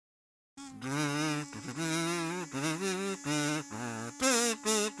Hi,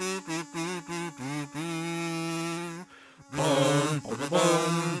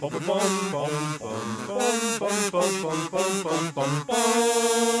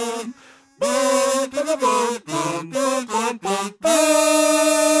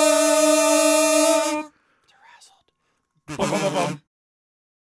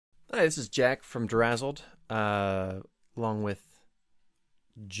 this is Jack from DeRazzled, along with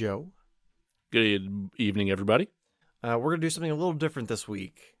Joe. Good evening, everybody. We're going to do something a little different this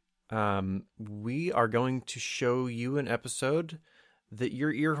week. We are going to show you an episode that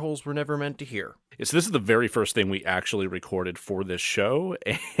your ear holes were never meant to hear. So this is the very first thing we actually recorded for this show,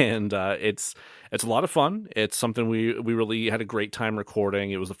 and it's a lot of fun. It's something we really had a great time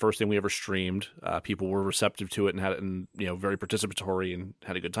recording. It was the first thing we ever streamed. People were receptive to it and very participatory and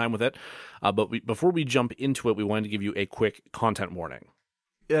had a good time with it. But before we jump into it, we wanted to give you a quick content warning.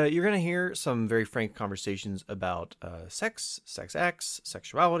 You're going to hear some very frank conversations about sex acts,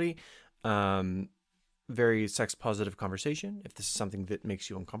 sexuality, very sex-positive conversation. If this is something that makes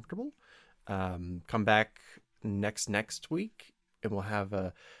you uncomfortable, come back next week, and we'll have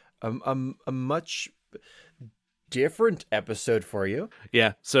a much different episode for you.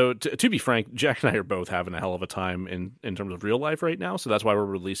 Yeah, so to be frank, Jack and I are both having a hell of a time in terms of real life right now, so that's why we're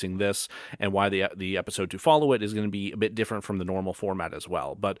releasing this, and why the episode to follow it is going to be a bit different from the normal format as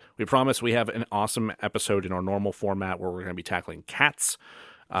well. But we promise we have an awesome episode in our normal format where we're going to be tackling cats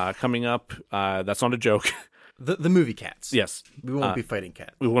coming up. That's not a joke. The movie Cats. Yes. We won't be fighting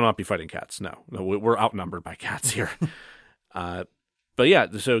cats. We will not be fighting cats, no. We're outnumbered by cats here. But yeah,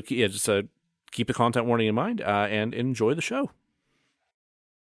 so just keep the content warning in mind and enjoy the show.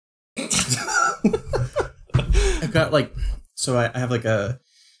 I've got I have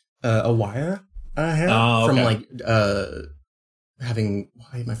a wire here from having,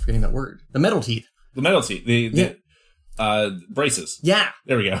 why am I forgetting that word? The metal teeth. The metal teeth. The braces. Yeah.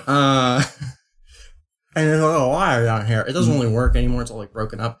 There we go. And there's a little wire down here. It doesn't really work anymore. It's all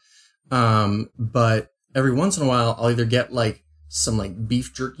broken up. But every once in a while, I'll either get some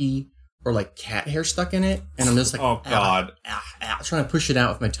beef jerky or cat hair stuck in it, and I'm just oh god, trying to push it out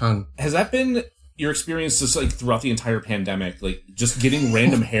with my tongue. Has that been your experience just throughout the entire pandemic? Just getting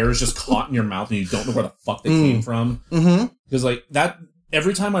random hairs just caught in your mouth and you don't know where the fuck they came from? Mm-hmm. Because that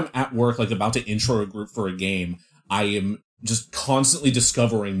every time I'm at work, about to intro a group for a game, I am just constantly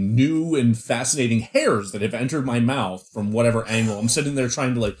discovering new and fascinating hairs that have entered my mouth from whatever angle. I'm sitting there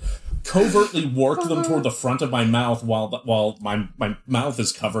trying to covertly work them toward the front of my mouth while my mouth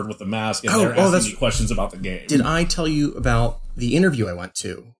is covered with the mask, and they're asking me questions about the game. Did I tell you about the interview I went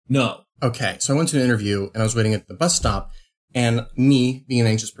to? No. Okay, so I went to an interview, and I was waiting at the bus stop, and me, being an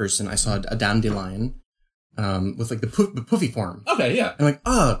anxious person, I saw a dandelion with the poofy form. Okay, yeah. And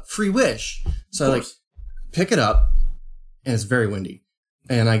free wish. So I pick it up, and it's very windy.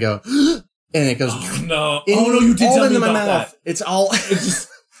 And I go, and it goes, oh no, you did tell me about that. It's all, it's just,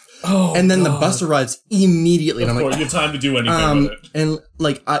 and then the bus arrives immediately. Of and I'm course, you have time to do anything with it. And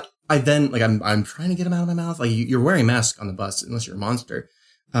I then, I'm trying to get them out of my mouth. You're wearing a mask on the bus unless you're a monster.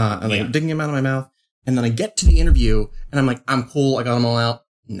 I'm digging them out of my mouth. And then I get to the interview and I'm cool. I got them all out.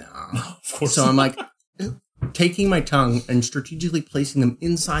 No, of course. So I'm taking my tongue and strategically placing them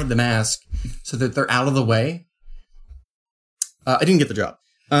inside the mask so that they're out of the way. I didn't get the job.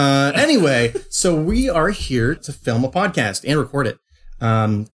 Anyway, so we are here to film a podcast and record it.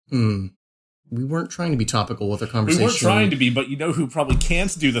 We weren't trying to be topical with our conversation. We weren't trying to be, but you know who probably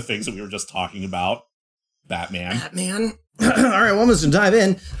can't do the things that we were just talking about? Batman. All right, well, let's dive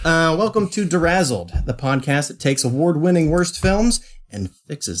in. Welcome to DeRazzled, the podcast that takes award-winning worst films and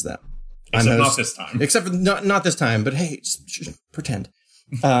fixes them. Except not this time. Except for not this time, but hey, just pretend.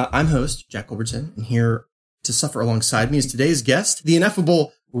 I'm host, Jack Culbertson, and here to suffer alongside me is today's guest, the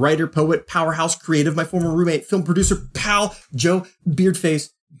ineffable writer, poet, powerhouse, creative, my former roommate, film producer, pal, Joe Beardface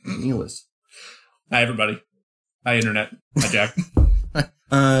Nealis. Hi, everybody. Hi, Internet. Hi, Jack.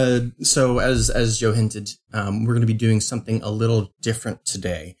 So as Joe hinted, we're going to be doing something a little different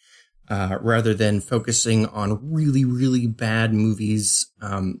today. Rather than focusing on really, really bad movies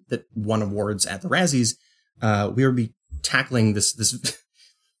that won awards at the Razzies, we will be tackling this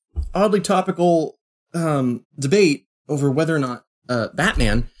oddly topical debate over whether or not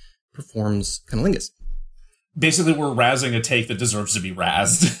Batman performs cunnilingus. Basically, we're razzing a take that deserves to be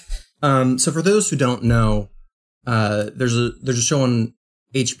razzed. So for those who don't know, there's a show on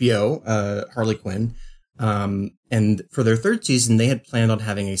HBO, Harley Quinn, and for their third season, they had planned on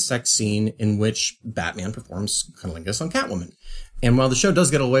having a sex scene in which Batman performs cunnilingus on Catwoman. And while the show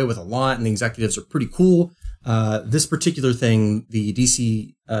does get away with a lot, and the executives are pretty cool, This particular thing, the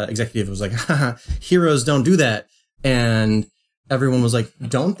DC executive was like, haha, heroes don't do that. And everyone was like,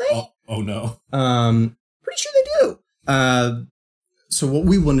 don't they? Oh no. Pretty sure they do. So what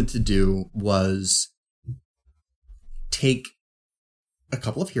we wanted to do was take a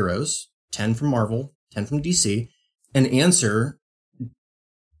couple of heroes, 10 from Marvel, 10 from DC, and answer,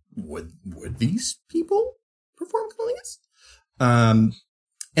 would these people perform cunnilingus?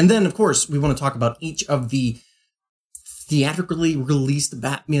 And then, of course, we want to talk about each of the theatrically released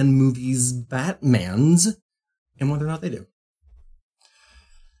Batman movies, Batmans, and whether or not they do.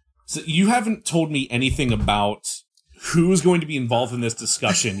 So you haven't told me anything about who is going to be involved in this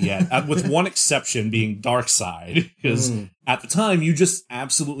discussion yet, with one exception being Darkseid, because at the time you just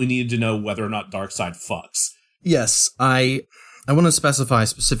absolutely needed to know whether or not Darkseid fucks. Yes, I want to specify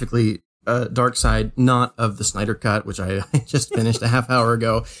specifically Darkseid, not of the Snyder Cut, which I just finished a half hour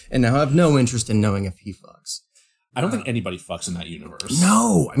ago, and now have no interest in knowing if he fucks. I don't think anybody fucks in that universe.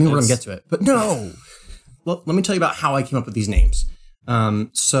 No, I mean, we're going to get to it, but no. Well, let me tell you about how I came up with these names.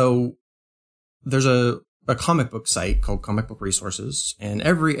 So there's a comic book site called Comic Book Resources, and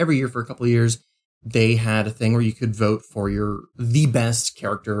every year for a couple of years, they had a thing where you could vote for the best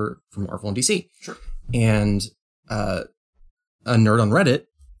character from Marvel and DC. Sure. And a nerd on Reddit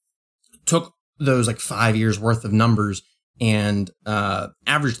took those like 5 years worth of numbers and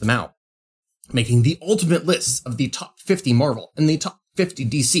averaged them out, making the ultimate list of the top 50 Marvel and the top 50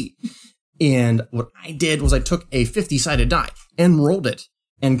 DC. And what I did was I took a 50-sided die and rolled it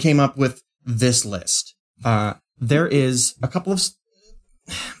and came up with this list. There is a couple of,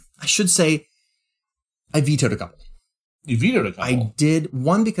 I should say, I vetoed a couple. You vetoed a couple? I did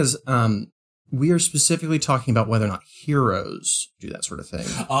one because we are specifically talking about whether or not heroes do that sort of thing.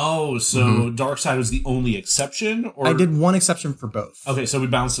 Oh, so Darkseid was the only exception? Or I did one exception for both. Okay, so we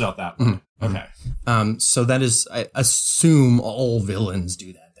balanced it out that way. Okay. So that is, I assume all villains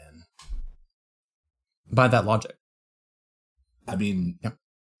do that then. By that logic. I mean... Yep.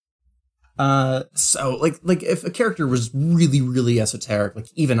 So like if a character was really, really esoteric, like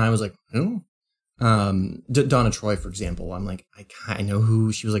even I was like, who? Donna Troy, for example, I'm like, I know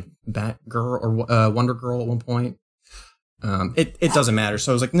who she was, like Batgirl or Wonder Girl at one point. It doesn't matter.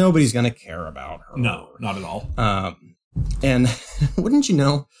 So I was like, nobody's going to care about her. No, not at all. And wouldn't you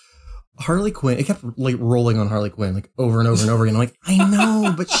know, Harley Quinn, it kept like rolling on Harley Quinn, like over and over and over again. I'm like, I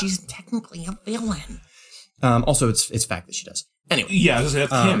know, but she's technically a villain. Also it's fact that she does. Anyway. Yeah,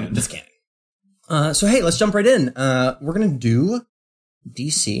 that's canon. That's canon. So hey, let's jump right in. We're going to do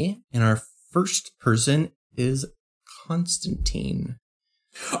DC, and our first person is Constantine.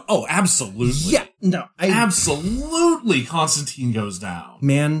 Oh, absolutely. Yeah, no. Absolutely, Constantine goes down.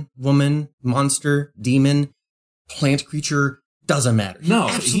 Man, woman, monster, demon, plant creature, doesn't matter. No,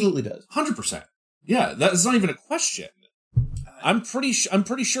 he absolutely does. 100%. Yeah, that's not even a question. I'm pretty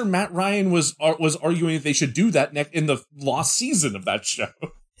sure Matt Ryan was arguing that they should do that in the lost season of that show.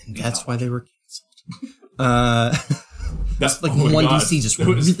 And that's why they were canceled. That's like one God. DC just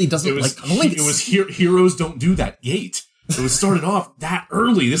really doesn't like cunnilingus. It was Heroes Don't Do That Gate. It was started off that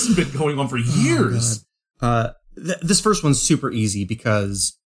early. This has been going on for years. This first one's super easy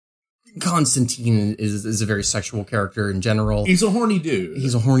because Constantine is a very sexual character in general. He's a horny dude.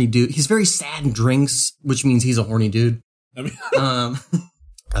 He's very sad and drinks, which means he's a horny dude. I mean,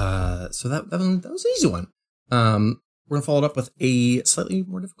 so that was an easy one. We're gonna follow it up with a slightly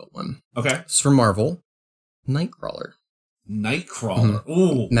more difficult one. Okay, it's from Marvel. Nightcrawler. Mm-hmm.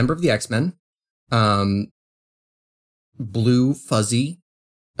 Ooh, member of the X-Men. Blue, fuzzy,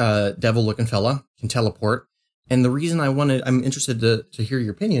 devil-looking fella, can teleport. And the reason I'm interested to hear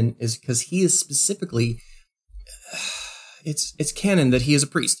your opinion is because he is specifically, it's canon that he is a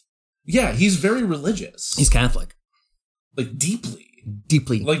priest. Yeah, he's very religious. He's Catholic, like deeply.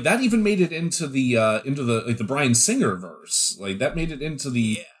 Like that even made it into the Bryan Singer verse. Like that made it into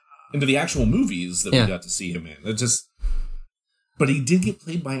the actual movies that we got to see him in. But he did get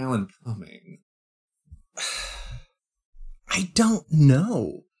played by Alan Cumming. I don't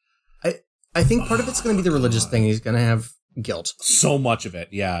know. I think part of it's going to be the religious thing. He's going to have guilt. So much of it,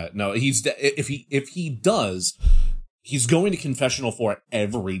 yeah. No, if he does, he's going to confessional for it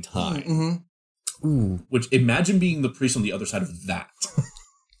every time. Mm-hmm. Ooh. Which, imagine being the priest on the other side of that.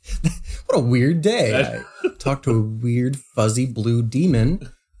 What a weird day. I talked to a weird, fuzzy blue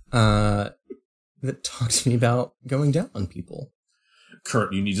demon that talked to me about going down on people.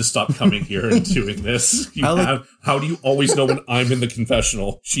 Kurt, you need to stop coming here and doing this. How do you always know when I'm in the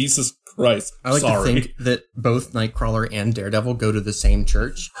confessional? Jesus Christ. I like to think that both Nightcrawler and Daredevil go to the same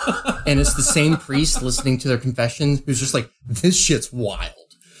church, and it's the same priest listening to their confession who's just like, this shit's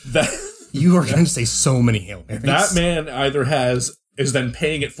wild. You are going to say so many Hail Marys. That man either is then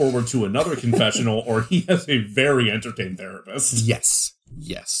paying it forward to another confessional, or he has a very entertained therapist. Yes.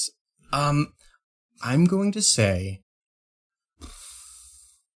 I'm going to say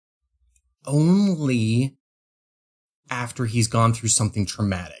only after he's gone through something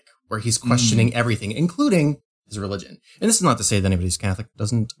traumatic, where he's questioning everything, including his religion. And this is not to say that anybody who's Catholic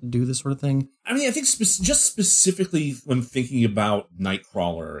doesn't do this sort of thing. I mean, I think just specifically when thinking about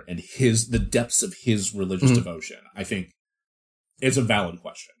Nightcrawler and the depths of his religious devotion, I think it's a valid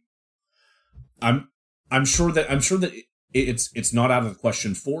question. I'm sure that it's not out of the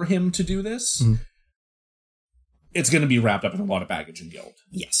question for him to do this. It's going to be wrapped up in a lot of baggage and guilt.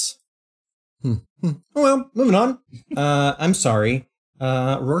 Yes. Well, moving on. I'm sorry.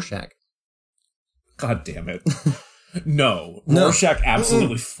 Rorschach. God damn it. No. Rorschach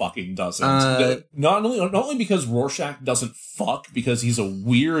absolutely fucking doesn't. Not only because Rorschach doesn't fuck because he's a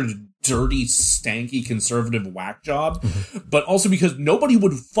weird, dirty, stanky, conservative whack job, but also because nobody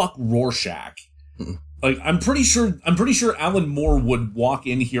would fuck Rorschach. Like, I'm pretty sure Alan Moore would walk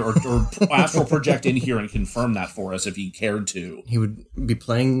in here or astral project in here and confirm that for us if he cared to. He would be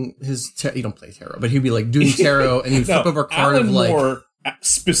playing his he don't play tarot, but he'd be like doing tarot and he'd flip over a card Alan of like Moore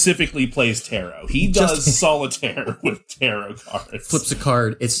specifically plays tarot. He does solitaire with tarot cards. Flips a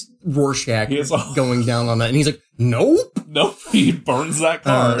card. It's Rorschach going down on that, and he's like, "Nope." He burns that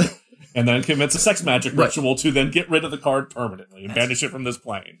card and then commits a sex magic ritual to then get rid of the card permanently and banish it from this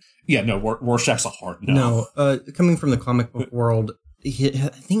plane. Yeah, no, Rorschach's a hard no. No, coming from the comic book world, I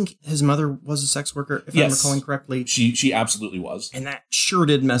think his mother was a sex worker, if I'm recalling correctly. She absolutely was, and that sure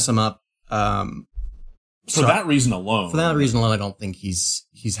did mess him up. For that reason alone, I don't think he's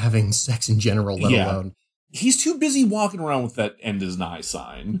having sex in general, let alone. He's too busy walking around with that end is nigh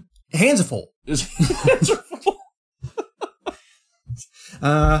sign. Hands are full. His hands are full.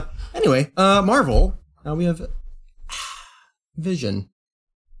 Anyway, Marvel. Now we have Vision.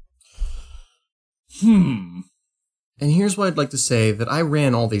 And here's what I'd like to say, that I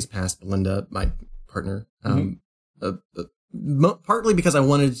ran all these past Belinda, my partner, partly because I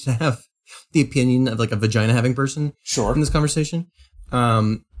wanted to have the opinion of like a vagina having person in this conversation.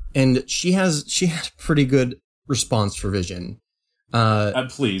 And she had a pretty good response for Vision.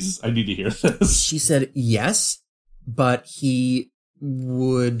 Please, I need to hear this. She said yes, but he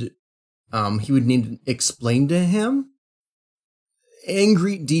would need to explain to him in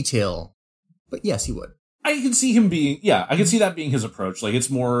great detail. But yes, he would. I can see him being, I can see that being his approach. Like, it's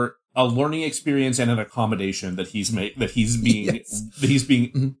more a learning experience and an accommodation that he's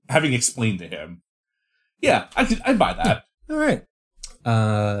having explained to him. Yeah, I'd buy that. All right.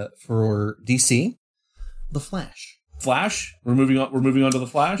 For DC, The Flash. Flash? We're moving on to The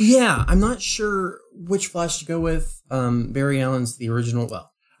Flash? Yeah, I'm not sure which Flash to go with. Barry Allen's the original,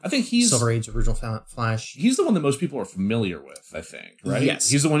 I think he's Silver Age's original Flash. He's the one that most people are familiar with, I think, right? Yes.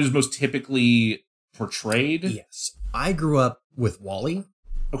 He's the one who's most typically portrayed. Yes. I grew up with Wally.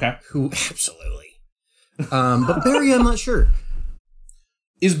 Okay. Who, absolutely. But Barry, I'm not sure.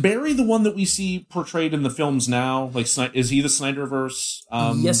 Is Barry the one that we see portrayed in the films now? Like, is he the Snyderverse?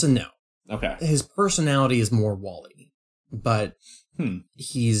 Yes and no. Okay. His personality is more Wally, but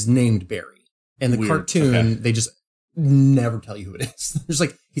he's named Barry. And the cartoon, they just never tell you who it is. They're just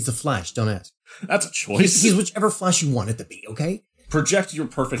like, he's the Flash, don't ask. That's a choice. He's whichever Flash you want it to be, okay? Project your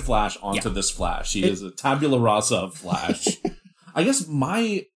perfect Flash onto this Flash. He is a tabula rasa of Flash. I guess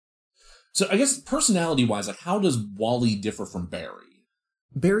personality-wise, like, how does Wally differ from Barry?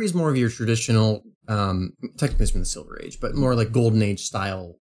 Barry's more of your traditional, technically it's from the Silver Age, but more like Golden Age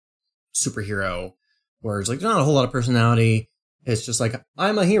style superhero, where it's like not a whole lot of personality. It's just like,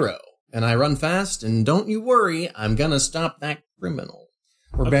 I'm a hero, and I run fast, and don't you worry, I'm gonna stop that criminal.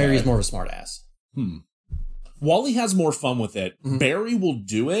 Where Barry's more of a smartass. Wally has more fun with it. Barry will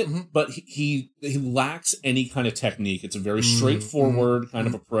do it, but he lacks any kind of technique. It's a very straightforward kind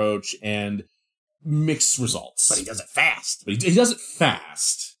of approach and mixed results. But he does it fast. He does it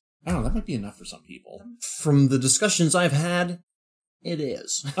fast. I don't know, that might be enough for some people. From the discussions I've had, it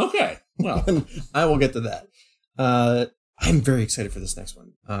is. Okay. Well, I will get to that. I'm very excited for this next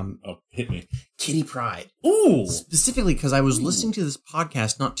one. Hit me. Kitty Pryde. Ooh! Specifically because I was listening to this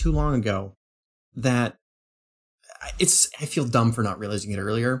podcast not too long ago that I feel dumb for not realizing it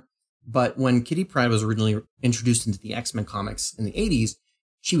earlier, but when Kitty Pryde was originally introduced into the X-Men comics in the 80s,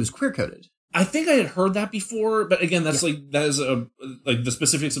 she was queer-coded. I think I had heard that before, but again, that is the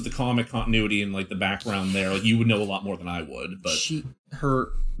specifics of the comic continuity and like the background there. Like, you would know a lot more than I would. But her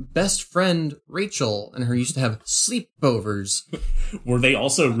best friend Rachel and her used to have sleepovers. Were they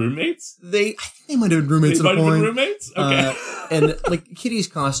also roommates? I think they might have been roommates They at a might have been point. roommates? Okay. And like Kitty's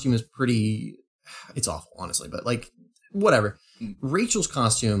costume is pretty, it's awful, honestly, but like, whatever. Rachel's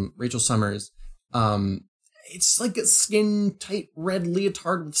costume, Rachel Summers, it's like a skin tight red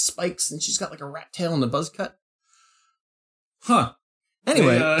leotard with spikes, and she's got like a rat tail and a buzz cut. Huh.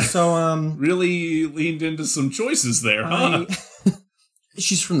 Anyway, They, really leaned into some choices there, huh?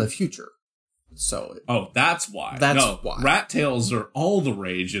 She's from the future. So Oh, that's why. That's why. Rat tails are all the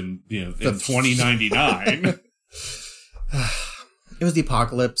rage in 2099. it was the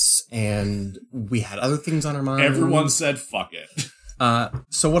apocalypse, and we had other things on our mind. Everyone said fuck it.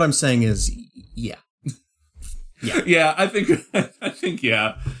 So what I'm saying is, yeah. Yeah, I think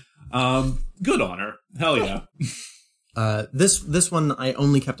yeah. Good on her. Hell yeah. This one I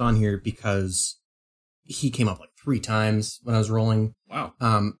only kept on here because he came up like 3 times when I was rolling. Wow.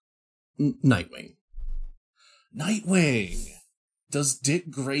 Nightwing. Nightwing. Does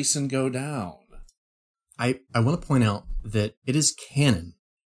Dick Grayson go down? I want to point out that it is canon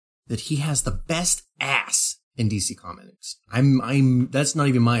that he has the best ass in DC Comics. That's not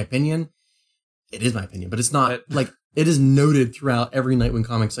even my opinion. It is my opinion, but it's not like it is noted throughout every Nightwing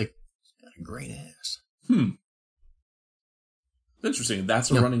comics. Like, got a great ass. Interesting.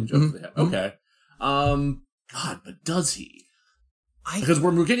 That's a Yeah. running joke. They have. Okay. God, but does he? Because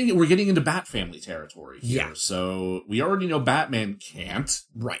we're getting into Bat Family territory here. Yeah. So we already know Batman can't,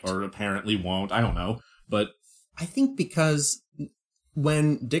 Right. or apparently won't. I don't know, but I think because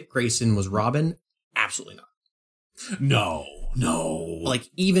when Dick Grayson was Robin, absolutely not. no. Like,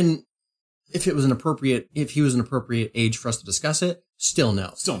 even if he was an appropriate age for us to discuss it, still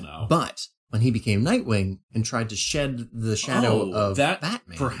no. Still no. But when he became Nightwing and tried to shed the shadow of that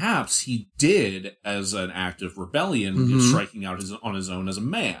Batman, perhaps he did as an act of rebellion, striking out on his own as a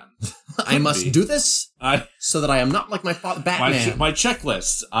man. I must do this so that I am not like my father, Batman. My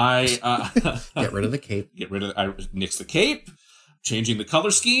checklist. Get rid of the cape. I nix the cape, changing the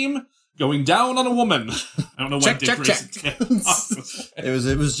color scheme, going down on a woman. I don't know why Dick Grayson.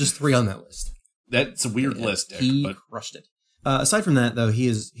 It was just 3 on that list. That's a weird list, Dick, He but crushed it. Aside from that, though, he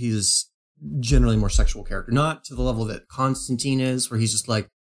is generally a more sexual character, not to the level that Constantine is, where he's just like,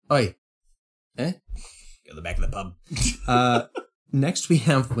 "Oi, go to the back of the pub." Next, we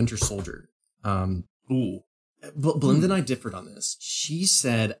have Winter Soldier. Ooh. Belinda and I differed on this. She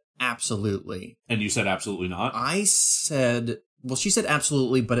said absolutely, And you said absolutely not? I said, well, she said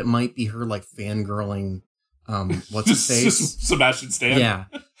absolutely, but it might be her like fangirling. What's his face? Sebastian Stan. Yeah.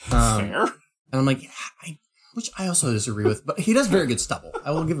 Fair. And I'm like, which I also disagree with, but he does very good stubble.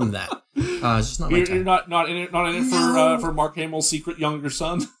 I will give him that. It's just not my type. You're not in it for Mark Hamill's secret younger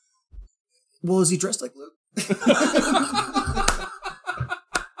son? Well, is he dressed like Luke?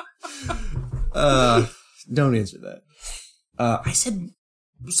 Don't answer that. I said,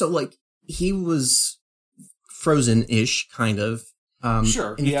 so like, he was Frozen-ish, kind of,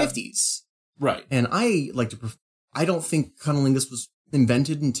 Sure, in the 50s. Right. And I like to, I don't think cunnilingus was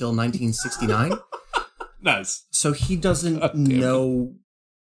invented until 1969. Nice. So he doesn't know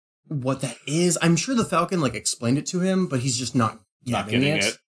what that is. I'm sure the Falcon like explained it to him, but he's just not Getting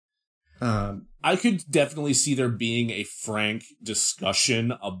it. Um, I could definitely see there being a frank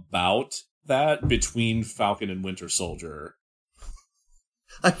discussion about that between Falcon and Winter Soldier.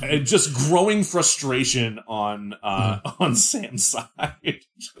 And just growing frustration on Sam's side.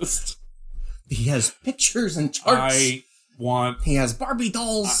 Just he has pictures and charts. He has Barbie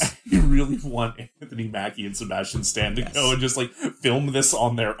dolls. I really want Anthony Mackie and Sebastian Stan to go and just like film this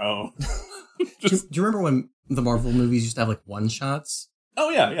on their own. Do you remember when the Marvel movies used to have like one shots? Oh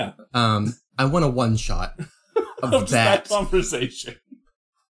yeah. I want a one shot of that conversation.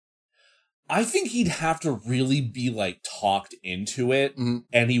 I think he'd have to really be like talked into it,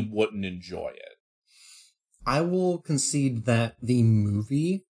 and he wouldn't enjoy it. I will concede that the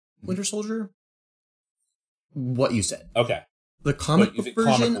movie Winter Soldier, what you said. Okay. The comic book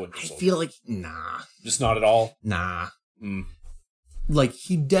version, Winter I Soldier. feel like, nah. Just not at all? Nah. Like,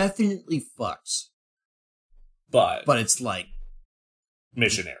 he definitely fucks. But it's like...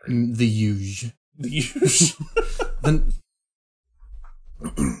 missionary. The huge. Then...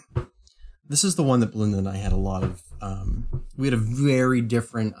 This is the one that Belinda and I had a lot of... we had a very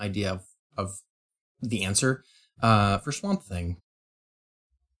different idea of the answer. For Swamp Thing.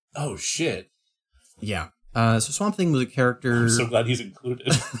 Oh, shit. Yeah. So Swamp Thing was a character... I'm so glad he's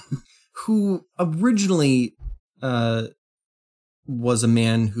included. who originally was a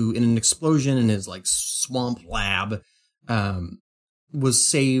man who, in an explosion in his like swamp lab, was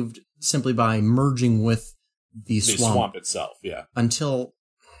saved simply by merging with the swamp itself, yeah. until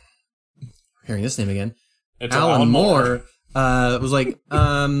hearing this name again, Until Alan Moore was like,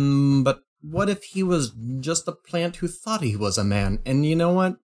 but what if he was just a plant who thought he was a man? And you know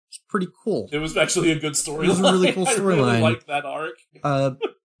what? It's pretty cool. It was actually a good storyline. It was a really cool I really storyline. liked that arc.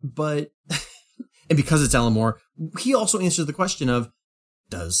 But, and because it's Alan Moore, he also answers the question of,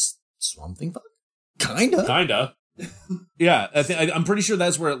 does Swamp Thing fuck? Kinda. Yeah, I'm pretty sure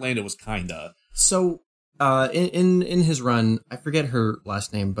that's where it landed, was kinda. So, in his run, I forget her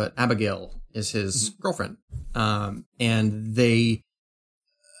last name, but Abigail is his girlfriend. And they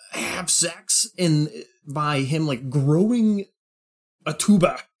have sex by him like growing a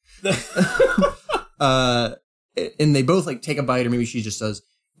tuba. And they both like take a bite, or maybe she just does,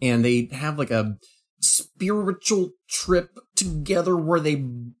 and they have like a spiritual trip together where they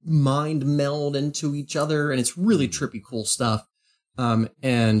mind meld into each other, and it's really trippy cool stuff.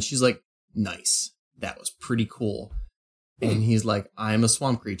 And she's like, nice, that was pretty cool. And he's like, I'm a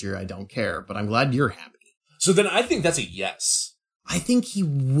swamp creature, I don't care, but I'm glad you're happy. So then I think that's a yes. I think he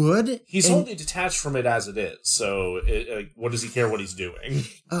would. He's wholly detached from it as it is, so what does he care what he's doing?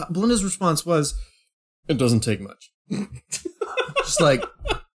 Belinda's response was, it doesn't take much. Just like,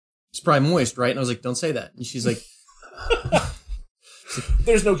 it's probably moist, right? And I was like, don't say that. And she's like,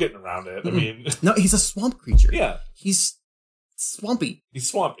 there's no getting around it. I mean, no, he's a swamp creature. Yeah. He's swampy. He's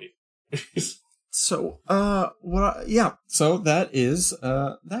swampy. So, so that is,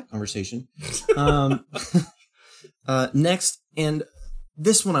 that conversation. Next, and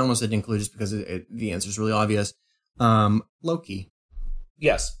this one I almost didn't include just because the answer is really obvious. Loki.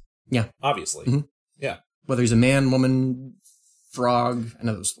 Yes. Yeah. Obviously. Mm-hmm. Yeah. Whether he's a man, woman, frog, I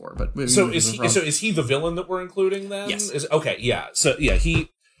know there was 4, but so is he the villain that we're including then? Yes. Okay, yeah. So yeah,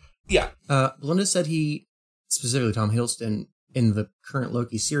 Belinda said he, specifically Tom Hiddleston, in the current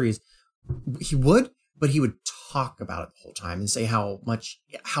Loki series, he would, but he would talk about it the whole time and say how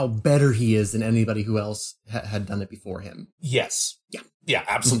better he is than anybody who else had done it before him. Yes. Yeah. Yeah,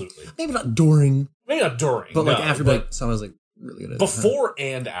 absolutely. Maybe not during. Maybe not during. But like after, but someone was like really good at before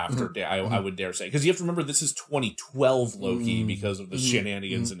and after, I would dare say. Because you have to remember, this is 2012 Loki because of the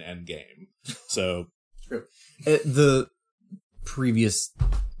shenanigans in Endgame. So. True. The previous,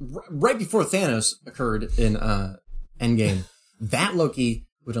 right before Thanos occurred in Endgame, that Loki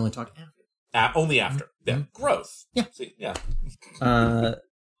would only talk after. Only after. Yeah. Growth. Yeah. See, yeah.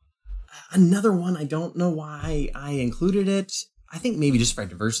 Another one, I don't know why I included it. I think maybe just for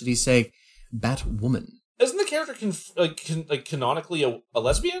diversity's sake, Batwoman. Isn't the character canonically a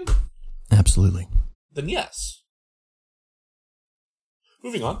lesbian? Absolutely. Then yes.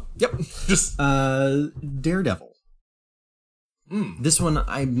 Moving on. Yep. Just Daredevil. This one,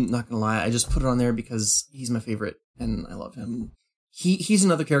 I'm not gonna lie, I just put it on there because he's my favorite and I love him. He's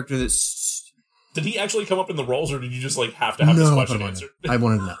another character that's. Did he actually come up in the roles, or did you just have to have this question answered? I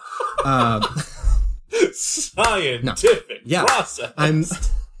wanted to know. Scientific process. I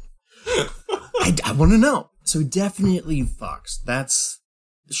want to know. So definitely fucks. That's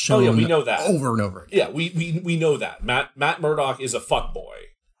shown. Oh yeah, we know that over and over again. Yeah, we know that. Matt Murdock is a fuckboy.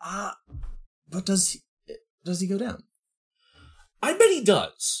 But does he go down? I bet he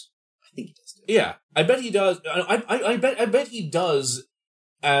does. I think he does. Yeah, I bet he does. I bet he does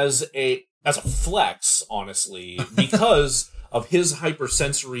as a flex, honestly, because of his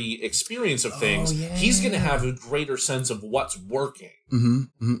hypersensory experience of things. Yeah. He's going to have a greater sense of what's working.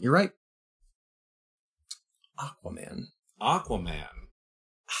 Mm-hmm. You're right. Aquaman.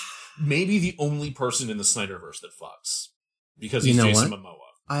 Maybe the only person in the Snyderverse that fucks, because he's Jason Momoa.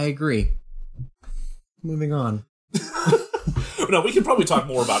 I agree. Moving on. No, we can probably talk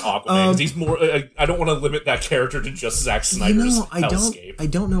more about Aquaman, because he's more. I don't want to limit that character to just Zack Snyder's hellscape. I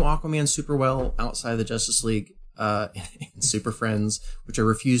don't know Aquaman super well outside of the Justice League and Super Friends, which I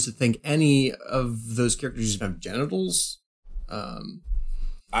refuse to think any of those characters just have genitals. I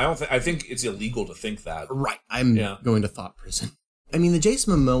think it's illegal to think that. Right. I'm going to thought prison. I mean, the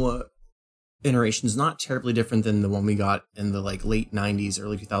Jason Momoa iteration is not terribly different than the one we got in the late 90s,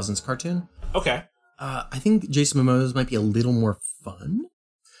 early 2000s cartoon. Okay. I think Jason Momoa's might be a little more fun.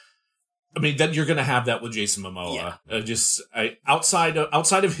 I mean, then you're going to have that with Jason Momoa. Yeah.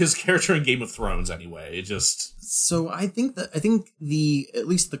 Outside of his character in Game of Thrones, anyway. It just. So I think at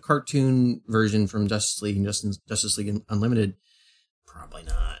least the cartoon version from Justice League and Justice League Unlimited, probably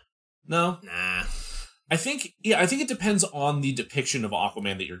not. No. Nah. I think it depends on the depiction of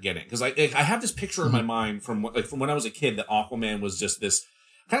Aquaman that you're getting, because I have this picture in my mind from when I was a kid that Aquaman was just this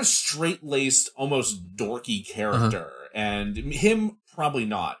kind of straight-laced, almost dorky character, and him probably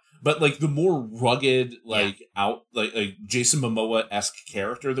not. But the more rugged, Jason Momoa-esque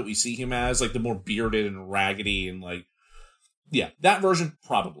character that we see him as, the more bearded and raggedy and that version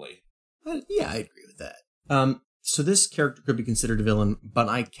probably. Yeah, I agree with that. So this character could be considered a villain, but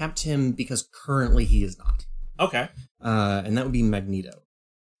I kept him because currently he is not. Okay. And that would be Magneto.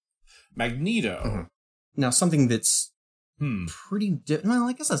 Magneto. Mm-hmm. Now, something that's pretty... well,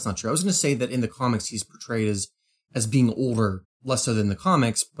 I guess that's not true. I was going to say that in the comics he's portrayed as being older, less so than the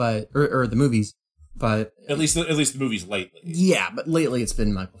comics, but or the movies, but... At least the movies lately. Yeah, but lately it's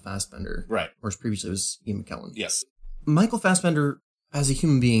been Michael Fassbender. Right. Whereas previously it was Ian McKellen. Yes. Michael Fassbender, as a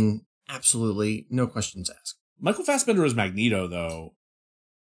human being, absolutely no questions asked. Michael Fassbender as Magneto, though,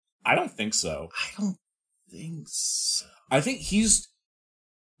 I don't think so. I don't think so. I think he's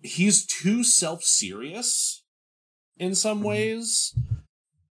too self-serious in some ways,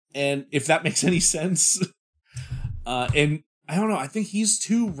 and if that makes any sense. And I don't know, I think he's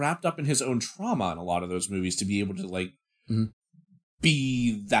too wrapped up in his own trauma in a lot of those movies to be able to, like,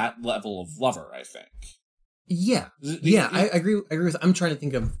 be that level of lover, I think. Yeah. I agree with... I'm trying to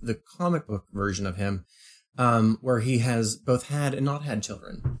think of the comic book version of him, where he has both had and not had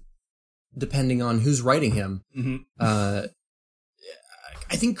children, depending on who's writing him. I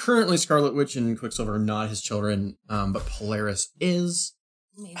think currently Scarlet Witch and Quicksilver are not his children, but Polaris is.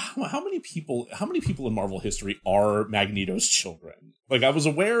 How many people in Marvel history are Magneto's children? Like, I was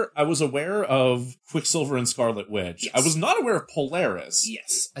aware of Quicksilver and Scarlet Witch. Yes. I was not aware of Polaris.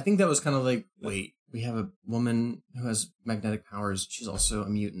 Yes. I think that was kind of like, wait, we have a woman who has magnetic powers. She's also a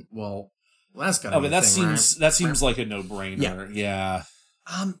mutant. Well, that's gotta be a thing, right? That seems like a no-brainer. Yeah.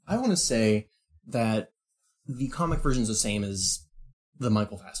 I want to say that the comic version's the same as the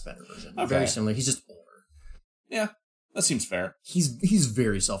Michael Fassbender version. Okay. Very similar. He's just older. Yeah, that seems fair. He's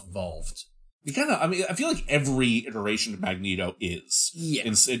very self-evolved. I feel like every iteration of Magneto is,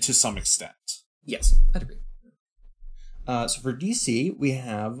 to some extent. Yes, I'd agree. So for DC, we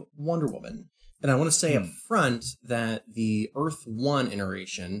have Wonder Woman. And I want to say up front that the Earth 1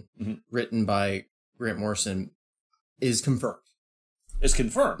 iteration, written by Grant Morrison, is confirmed. Is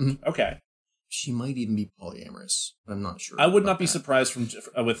confirmed? Okay. She might even be polyamorous, but I'm not sure. I would not be surprised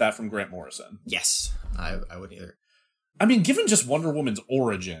with that from Grant Morrison. Yes, I wouldn't either. I mean, given just Wonder Woman's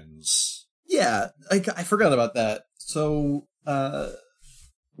origins... Yeah, I forgot about that. So,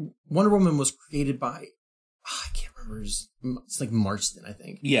 Wonder Woman was created by... I can't remember. It's like Marston, I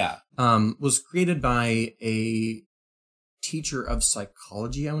think. Yeah. Was created by a teacher of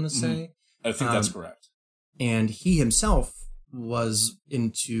psychology, I want to say. I think that's correct. And he himself was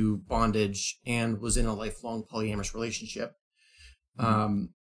into bondage and was in a lifelong polyamorous relationship.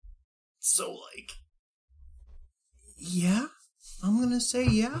 So, like... Yeah, I'm going to say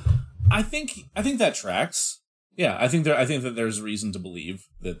yeah. I think that tracks. Yeah, I think that there's reason to believe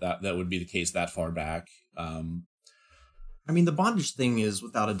that would be the case that far back. I mean, the bondage thing is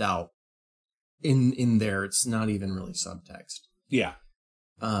without a doubt in there. It's not even really subtext. Yeah.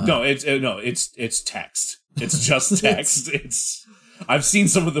 It's text. It's just text. I've seen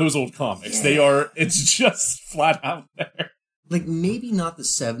some of those old comics. Yeah. It's just flat out there. Like, maybe not the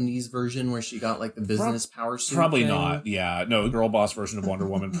 70s version where she got, like, the business power suit Probably thing. Not, yeah. No, the girl boss version of Wonder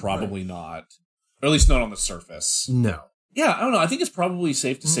Woman, probably not. Or at least not on the surface. No. Yeah, I don't know. I think it's probably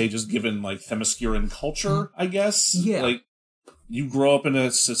safe to say, just given, like, Themysciran culture, I guess. Yeah. Like, you grow up in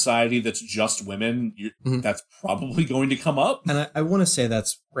a society that's just women, that's probably going to come up. And I want to say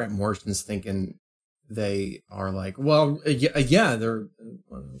that's Grant Morrison's thinking they are like, well, yeah, they're...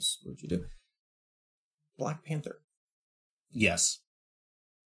 What else would you do? Black Panther. Yes.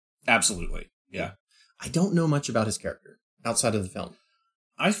 Absolutely. Yeah. I don't know much about his character outside of the film.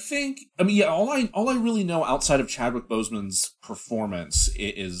 All I really know outside of Chadwick Boseman's performance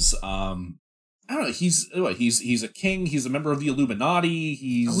is I don't know, he's a king, he's a member of the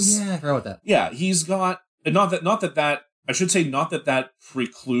Illuminati, I forgot about that. Yeah, he's got not that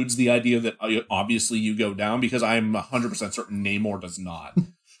precludes the idea that obviously you go down, because I'm 100% certain Namor does not.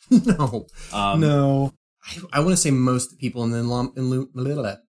 No. No. I want to say most people in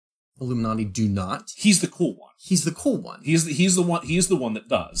the Illuminati do not. He's the cool one. He's the cool one. He's the one that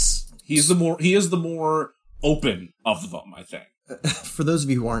does. He is the more open of them, I think. For those of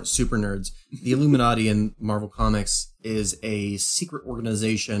you who aren't super nerds, the Illuminati in Marvel Comics is a secret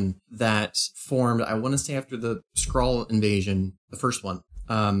organization that formed, I want to say, after the Skrull invasion, the first one,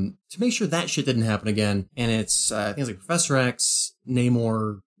 to make sure that shit didn't happen again. And it's, I think it's like Professor X,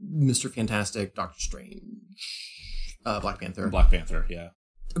 Namor, Mr. Fantastic, Doctor Strange, Black Panther. Black Panther, yeah.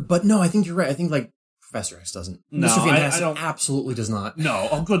 But no, I think you're right. I think, like, Professor X doesn't. No, Mr. Fantastic absolutely does not. No,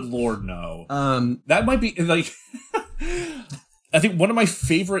 oh, good lord, no. That might be, like... I think one of my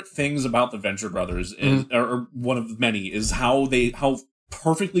favorite things about the Venture Brothers is, or one of many, is how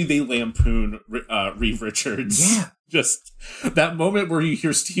perfectly they lampoon Reeve Richards. Just that moment where you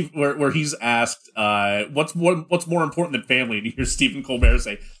hear Steve, where he's asked, what's more important than family? And you hear Stephen Colbert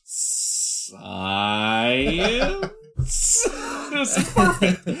say, science. It's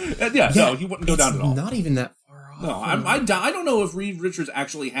perfect. No, he wouldn't go down at all. Not even that far off. No, I don't know if Reed Richards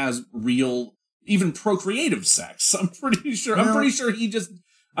actually has real, even procreative sex. I'm pretty sure he just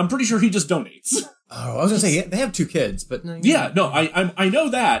donates. Oh, I was gonna say they have 2 kids, but no, I know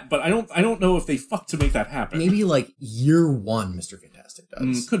that, but I don't know if they fuck to make that happen. Maybe like year 1, Mr. Fantastic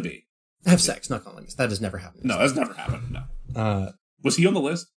does. Could be have sex, not calling this. That has never happened. No, that's never happened. No. Was he on the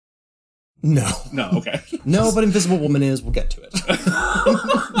list? No. No. Okay. No, but Invisible Woman is. We'll get to it.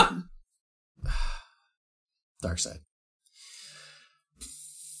 Darkseid.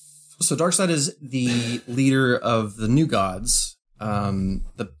 So Darkseid is the leader of the New Gods,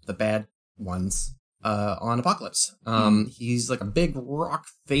 the bad ones, on Apocalypse. He's like a big rock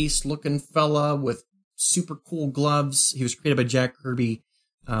face looking fella with super cool gloves. He was created by Jack Kirby.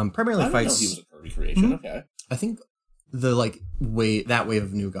 Primarily fights. He was a Kirby creation. Okay. I think that wave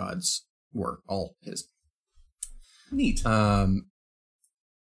of New Gods were all his. Neat. I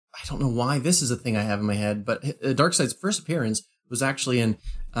don't know why this is a thing I have in my head, but Darkseid's first appearance was actually in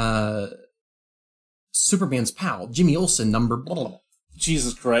Superman's pal, Jimmy Olsen, number blah, blah, blah.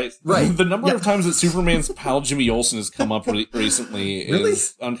 Jesus Christ. Right. The number of times that Superman's pal Jimmy Olsen has come up recently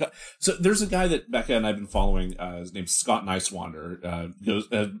is so there's a guy that Becca and I've been following, his name's Scott Nicewander, goes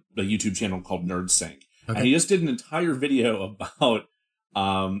a YouTube channel called Nerd Sync. Okay. And he just did an entire video about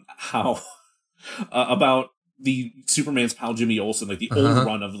about the Superman's pal Jimmy Olsen, like the old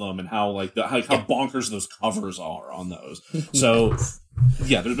run of them, and how bonkers those covers are on those. So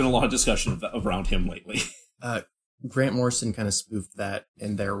yeah, there's been a lot of discussion around him lately. Grant Morrison kind of spoofed that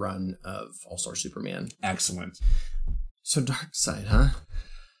in their run of All-Star Superman. Excellent. So Darkseid, huh?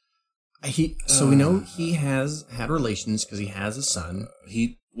 So we know he has had relations because he has a son.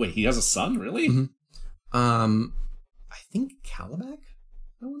 He has a son, really? Mm-hmm. I think Calabac,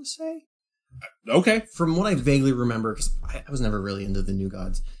 I want to say. Okay. From what I vaguely remember, because I was never really into the New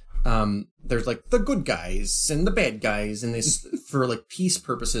Gods, there's like the good guys and the bad guys, and they, for like peace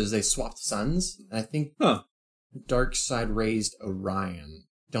purposes, they swapped sons. And I think Darkseid raised Orion.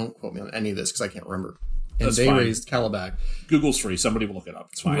 Don't quote me on any of this because I can't remember. And That's they fine. raised Calabac. Google's free. Somebody will look it up.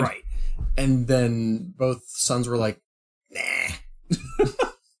 It's fine. Right. And then both sons were like, nah.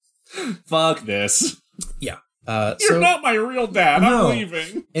 Fuck this. Yeah. You're not my real dad. No. I'm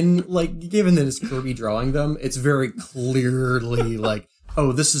leaving. And like, given that it's Kirby drawing them, it's very clearly like,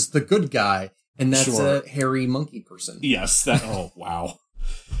 oh, this is the good guy, and that's a hairy monkey person. Yes. Oh, wow.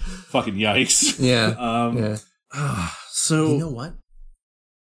 Fucking yikes. Yeah. So you know what?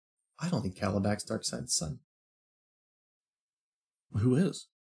 I don't think Calabac's Darkseid's son. Who is?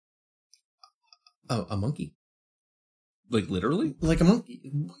 Oh, a monkey. Like literally? Like a monkey.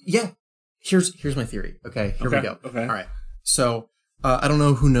 Yeah. Here's my theory. Okay, here we go. Okay. All right. So, I don't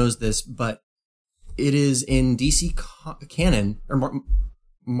know who knows this, but it is in DC canon, or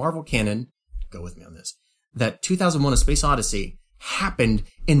Marvel canon, go with me on this, that 2001 A Space Odyssey happened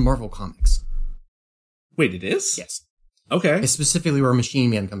in Marvel Comics. Wait, it is? Yes. Okay. It's specifically where Machine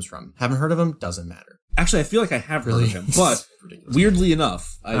Man comes from. Haven't heard of him? Doesn't matter. Actually, I feel like I have Really? heard of him, but weirdly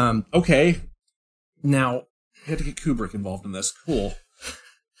enough, okay. Now, I had to get Kubrick involved in this. Cool.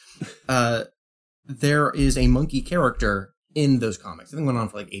 there is a monkey character in those comics. I think it went on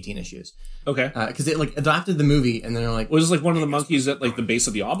for like 18 issues. Okay. Because it like adopted the movie, and then they're like, Was this like one of the monkeys at like the base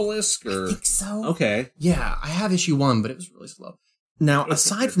of the obelisk? Or? I think so. Okay. Yeah, I have issue 1, but it was really slow. Now,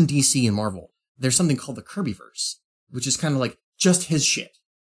 aside from DC and Marvel, there's something called the Kirbyverse, which is kind of like just his shit.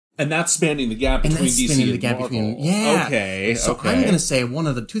 And that's spanning the gap between DC and Marvel. Yeah. Okay. So okay. I'm going to say one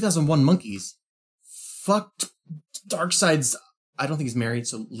of the 2001 monkeys fucked Darkseid's, I don't think he's married,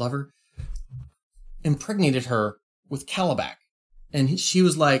 so lover, impregnated her with Calabac. And she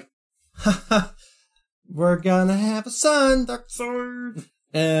was like, ha, we're gonna have a son, Darkseid.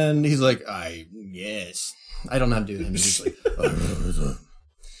 And he's like, yes. I don't know how to do him. He's like,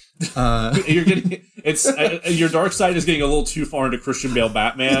 You're getting your Darkseid is getting a little too far into Christian Bale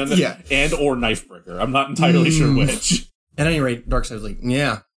Batman, Yeah. and or Knifebreaker. I'm not entirely sure which. At any rate, Darkseid was like,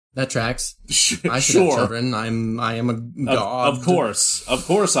 yeah, that tracks. I should have children. I am a god. Of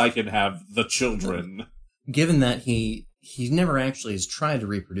course, I can have the children. Given that he never actually has tried to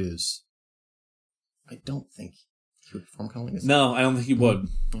reproduce, I don't think he would perform cunnilingus. No, I don't think he would.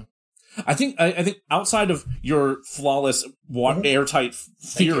 I think outside of your flawless airtight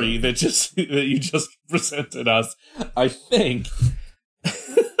theory that you just presented us, I think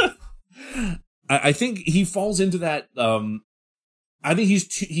I think he falls into that. I think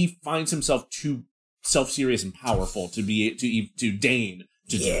he finds himself too self-serious and powerful to deign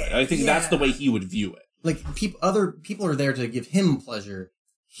to do it. I think that's the way he would view it. Like, other people are there to give him pleasure.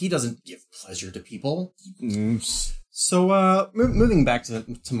 He doesn't give pleasure to people. So, moving back to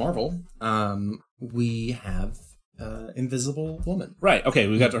Marvel, we have Invisible Woman. Right. Okay,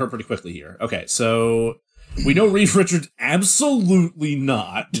 we got to her pretty quickly here. Okay, so we know Reed Richards absolutely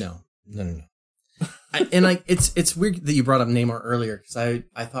not. No. It's weird that you brought up Namor earlier, because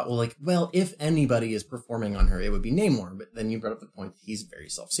I thought, if anybody is performing on her, it would be Namor. But then you brought up the point that he's very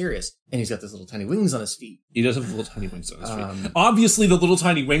self-serious, and he's got those little tiny wings on his feet. He does have little tiny wings on his feet. Obviously, the little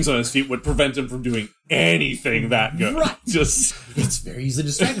tiny wings on his feet would prevent him from doing anything that good. Right. It's very easily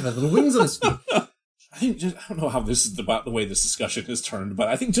distracted by the little wings on his feet. I don't know how this is about the way this discussion has turned, but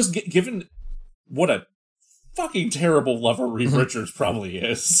I think just given what a fucking terrible lover Reed Richards probably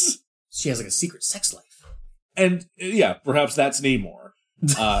is. She has a secret sex life. And yeah, perhaps that's Namor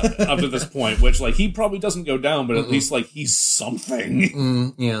up to this point, which he probably doesn't go down, but at least he's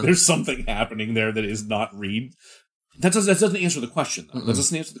something. Yeah, there's something happening there that is not Reed. That doesn't answer the question, though. That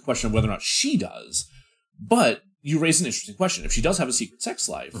doesn't answer the question of whether or not she does. But you raise an interesting question. If she does have a secret sex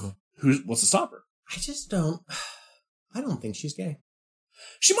life, what's to stop her? I don't think she's gay.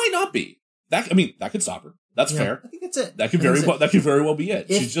 She might not be. That could stop her. That's fair. I think that's it. That could very well be it.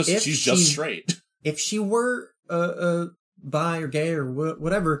 She's just straight. If she were bi or gay or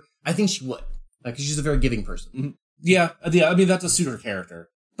whatever, I think she would. Because she's a very giving person. Mm-hmm. Yeah. That does suit her character.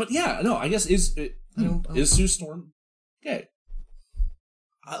 But yeah, no. I guess is Sue Storm gay?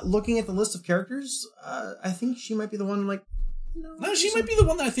 Looking at the list of characters, I think she might be the one. No, she might be the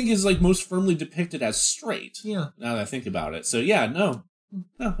one that I think is most firmly depicted as straight. Yeah. Now that I think about it, so yeah, no,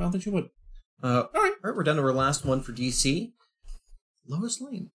 I don't think she would. All right, we're down to our last one for DC. Lois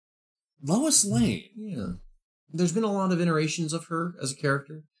Lane. Lois Lane. Yeah. There's been a lot of iterations of her as a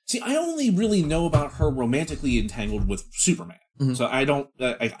character. See, I only really know about her romantically entangled with Superman. Mm-hmm. So I don't.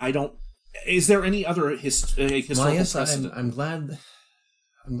 Is there any other historical precedent? I'm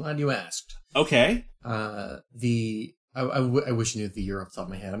glad you asked. Okay. I wish I knew the year off the top of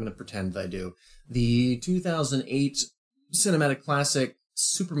my head. I'm going to pretend that I do. The 2008 cinematic classic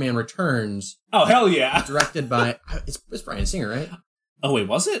Superman Returns. Oh, hell yeah. Directed by... It's Bryan Singer, right? Oh, wait,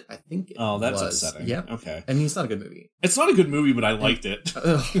 was it? I think it that's was. upsetting. Yeah. Okay. I mean, it's not a good movie. It's not a good movie, but I liked it.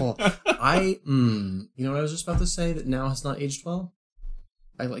 You know what I was just about to say that now has not aged well?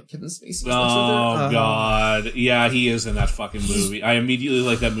 I like Kevin Spacey. Oh, God. Yeah, he is in that fucking movie. I immediately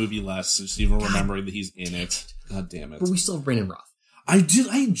like that movie less, just even remembering that he's in it. God damn it. But we still have Brandon Routh. I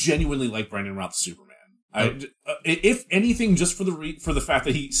genuinely like Brandon Routh's Superman. If anything, just for the fact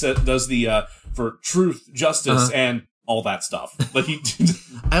that he does the for truth, justice, and all that stuff.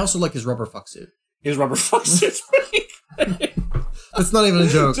 I also like his rubber fuck suit. His rubber fuck suit's pretty great. That's not even a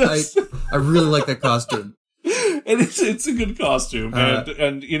joke. I really like that costume. And it's a good costume,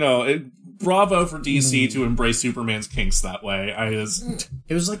 and bravo for DC to embrace Superman's kinks that way.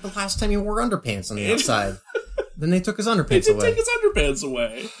 It was like the last time he wore underpants on the outside. Then they took his underpants away. Take his underpants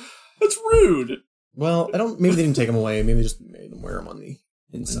away. That's rude. Well, maybe they didn't take them away. Maybe they just made them wear them on the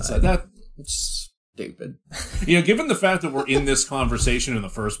inside. It's stupid. Given the fact that we're in this conversation in the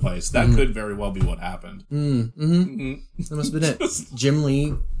first place, that could very well be what happened. That must have been it. Jim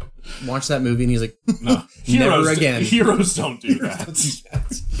Lee watched that movie and he's like, no, never again. Heroes don't do that.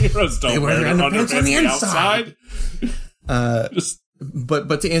 Heroes don't wear their underpants on the outside.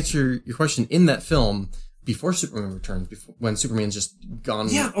 But to answer your question, in that film, before Superman Returns, when Superman's just gone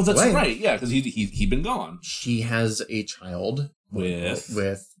that's away, right. Yeah, because he'd been gone. She has a child with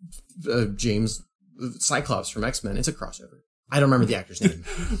James Cyclops from X-Men. It's a crossover. I don't remember the actor's name.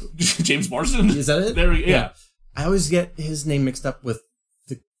 James Marsden? Is that it? Yeah. I always get his name mixed up with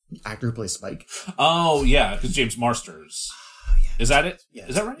the actor who plays Spike. Oh, yeah, because James Marsters. Is that it? Yeah.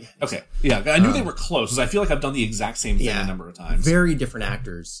 Is that right? Yeah, okay. Yeah, I knew they were close, because I feel like I've done the exact same thing a number of times. Very different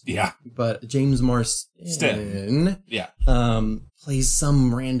actors. Yeah. But James Marsden plays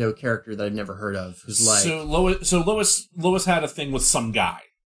some rando character that I've never heard of, who's like... So Lois had a thing with some guy.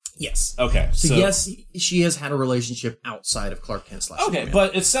 Yes. Okay. So yes, she has had a relationship outside of Clark Kent / Okay, Superman.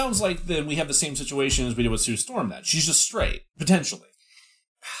 but it sounds like then we have the same situation as we did with Sue Storm then. She's just straight, potentially.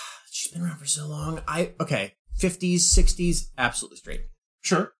 She's been around for so long. 50s, 60s, absolutely straight.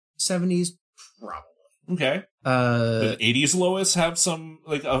 Sure. 70s, probably. Okay. Did 80s Lois have some,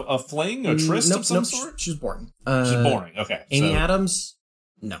 a fling, a tryst of some sort? She's boring. She's boring, okay. Amy Adams?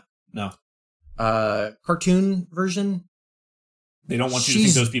 No. Cartoon version? They don't want you to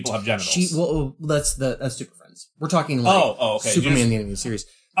think those people have genitals. That's Super Friends. We're talking okay. Superman the animated series.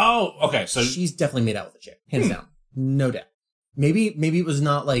 Oh, okay. So she's definitely made out with a chick, hands down, no doubt. Maybe it was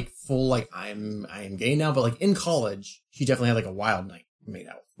not like full, like I am gay now, but like in college, she definitely had like a wild night made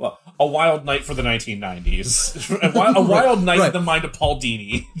out. Well, a wild night for the 1990s. A wild night in the mind of Paul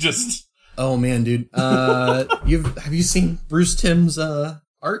Dini. Just. Oh man, dude. Have you seen Bruce Timm's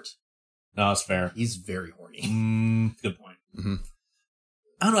art? No, it's fair. He's very horny. Good point. Mm-hmm.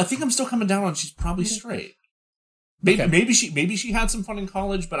 I don't know. I think I'm still coming down on she's probably straight. Maybe she had some fun in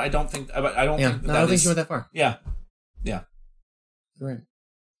college, but I don't think. I don't think she went that far. Yeah. You're right.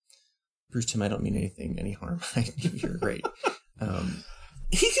 Bruce Timm, I don't mean any harm. You're great.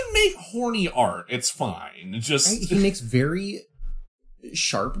 He can make horny art. It's fine. He makes very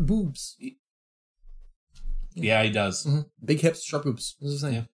sharp boobs. Yeah, he does. Mm-hmm. Big hips, sharp boobs. What was I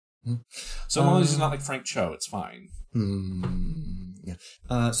saying? Yeah. Mm-hmm. So long as he's not like Frank Cho, it's fine. Yeah.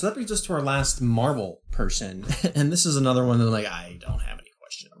 So that brings us to our last Marvel person, and this is another one that I'm like, I don't have any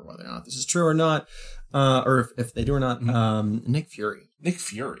question over whether or not this is true or not, or if they do or not. Mm-hmm. Nick Fury. Nick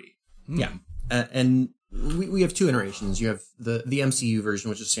Fury. Yeah, and we have two iterations. You have the MCU version,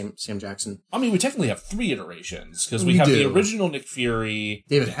 which is Sam Jackson. I mean, we technically have three iterations because we have the original Nick Fury,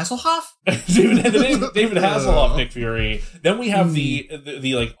 David Hasselhoff, David Hasselhoff Nick Fury. Then we have the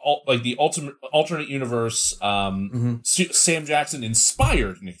alternate universe Sam Jackson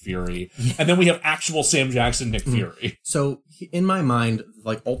inspired Nick Fury, and then we have actual Sam Jackson Nick Fury. So in my mind,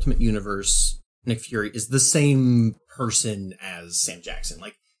 like Ultimate Universe Nick Fury is the same person as Sam Jackson.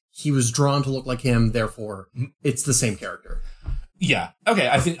 Like, he was drawn to look like him, therefore it's the same character. Yeah. Okay.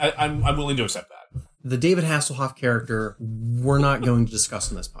 I think I'm willing to accept that. The David Hasselhoff character, we're not going to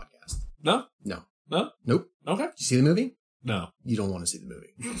discuss on this podcast. No. Nope. Okay. Did you see the movie? No. You don't want to see the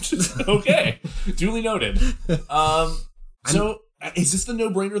movie. Okay. Duly noted. So is this the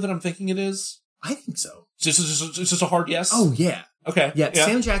no-brainer that I'm thinking it is? I think so. It's just a hard yes? Oh yeah. Okay. Yeah.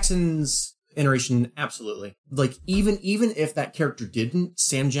 Sam Jackson's iteration, absolutely. Like, even if that character didn't,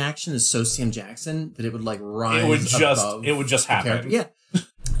 Sam Jackson is so Sam Jackson that it would like rise above. It would just happen. Yeah.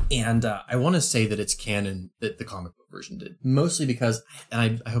 And I want to say that it's canon that the comic book version did, mostly because,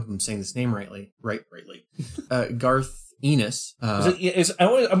 and I hope I'm saying this name rightly. Garth Ennis.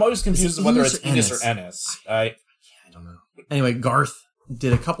 I'm always confused as whether it's Ennis or Ennis. I don't know. Anyway, Garth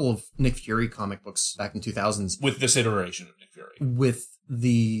did a couple of Nick Fury comic books back in 2000s with this iteration of Nick Fury, with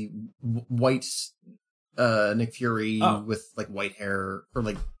the white Nick Fury with like white hair or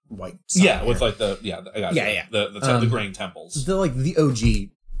like white hair. With like the graying temples, the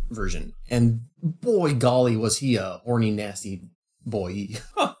OG version. And boy golly, was he a horny nasty boy.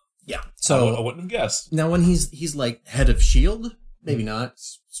 Huh. Yeah. So I wouldn't have guessed. Now when he's like head of S.H.I.E.L.D., maybe not,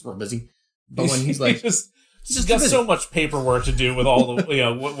 it's real busy, but when he's like He's got so much paperwork to do with all the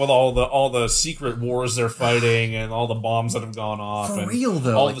with all the secret wars they're fighting and all the bombs that have gone off. For and real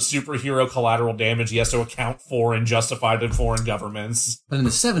though, all the superhero collateral damage he has to account for and justify to foreign governments. But in the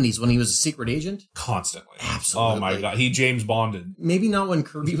 70s, when he was a secret agent, constantly, absolutely. Oh my god, he James Bonded. Maybe not when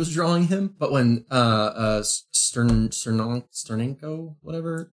Kirby was drawing him, but when Sternenko,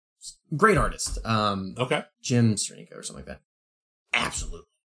 whatever, great artist. Okay, Jim Sternenko or something like that. Absolutely,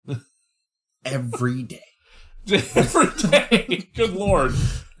 every day. Every day. Good lord.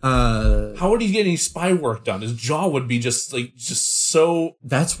 How would he get any spy work done? His jaw would be just so.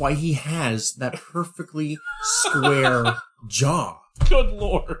 That's why he has that perfectly square jaw. Good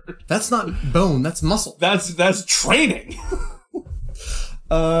lord. That's not bone, that's muscle. That's training.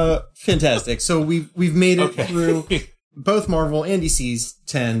 Fantastic. So we've made it through both Marvel and DC's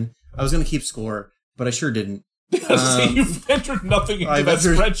 10. I was going to keep score, but I sure didn't. You've entered nothing into that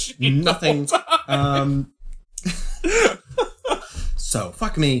spreadsheet. Nothing. So,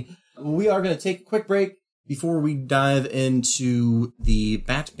 fuck me. We are going to take a quick break before we dive into the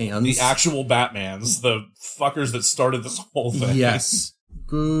Batmans. The actual Batmans. The fuckers that started this whole thing. Yes.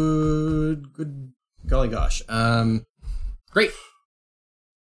 Good golly gosh. Great.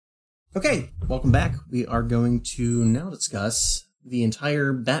 Okay, welcome back. We are going to now discuss the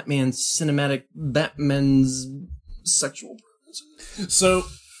entire Batman cinematic Batman's sexual. So,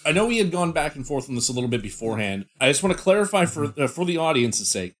 I know we had gone back and forth on this a little bit beforehand. I just want to clarify for the audience's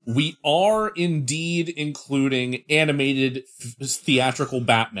sake. We are indeed including animated theatrical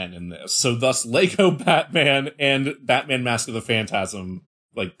Batman in this. So thus Lego Batman and Batman Mask of the Phantasm,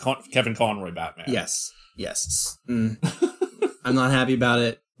 like Kevin Conroy Batman. Yes. I'm not happy about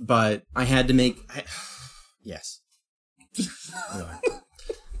it, but I had to make... Yes. We're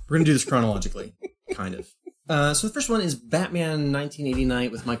going to do this chronologically, kind of. So the first one is Batman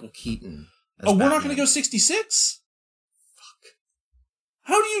 1989 with Michael Keaton. We're not going to go 66? Fuck.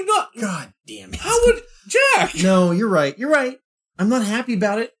 How do you not? God damn it. How would... Jack! No, you're right. I'm not happy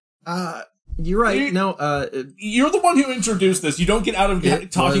about it. You're right. No, You're the one who introduced this. You don't get out of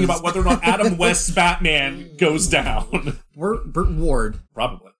talking about whether or not Adam West's Batman goes down. Burt Ward.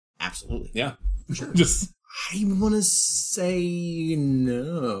 Probably. Absolutely. Yeah. Sure. Just. I want to say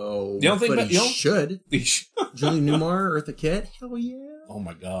no. You don't think but he should. Julie Newmar, Eartha Kitt? Hell yeah. Oh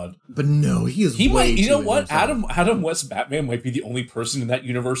my god. But no, he is He way might, you know too what? into Adam West's Batman might be the only person in that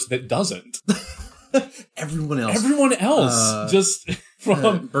universe that doesn't. Everyone else. Everyone else. Just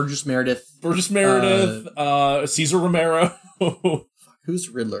from Burgess Meredith. Cesar Romero. Who's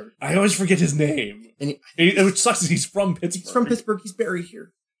Riddler? I always forget his name. And It sucks. He's from Pittsburgh. He's from Pittsburgh. He's buried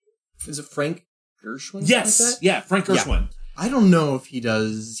here. Is it Frank Gershwin? Yes. Like that? Yeah, Frank Gershwin. Yeah. I don't know if he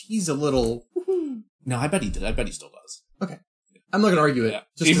does. He's a little... No, I bet he did. I bet he still does. Okay. I'm not going to argue it. Yeah.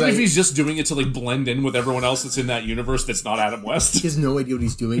 Just even if he's just doing it to like blend in with everyone else that's in that universe that's not Adam West. He has no idea what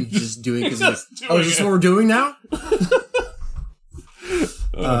he's doing. He's just doing it because Just he's like, oh, is this what we're doing now?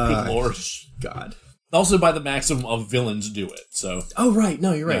 Good lord. God. Also by the maximum of villains do it, so. Oh, right.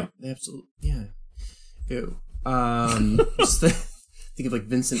 No, you're right. Absolutely. Yeah. Ew. Think of like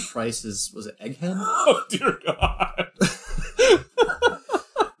Vincent Price's, was it Egghead? Oh, dear God.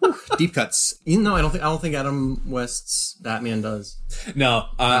 Deep cuts. You know, I don't think Adam West's Batman does. No,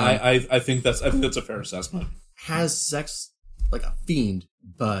 I think that's a fair assessment. Has sex like a fiend,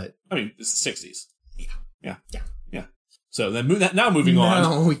 but I mean, it's the 60s. yeah. So then now moving on.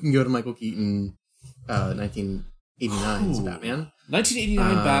 Now we can go to Michael Keaton, 1989's Batman.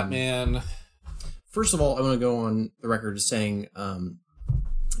 1989 Batman. First of all, I want to go on the record as saying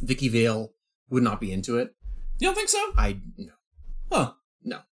Vicky Vale would not be into it. You don't think so? No. Huh.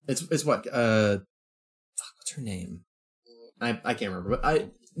 No. It's what? What's her name? I can't remember,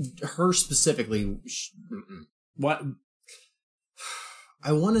 but her specifically. What?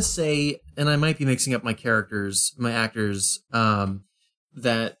 I want to say, and I might be mixing up my actors,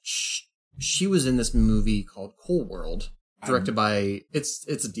 that she was in this movie called Cool World, directed by, it's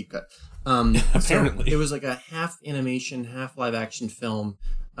a deep cut. Apparently. So it was like a half animation, half live action film,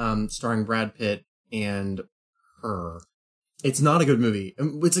 starring Brad Pitt and her. It's not a good movie.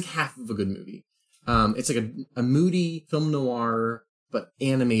 It's like half of a good movie. It's like a moody film noir, but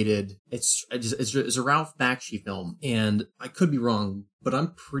animated. It's a Ralph Bakshi film, and I could be wrong, but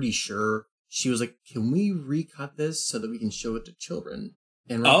I'm pretty sure she was like, "Can we recut this so that we can show it to children?"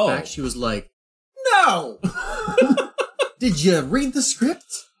 And Ralph Bakshi was like, "No." Did you read the script?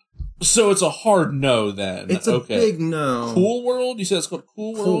 So it's a hard no then. It's a big no. Cool World? You said it's called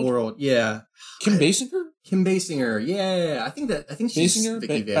Cool World? Cool World, yeah. Kim Basinger? Kim Basinger, yeah. I think she's Basinger?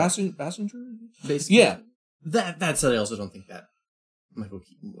 Vicky Vale. Basinger? Basinger? Yeah. That said, I also don't think that Michael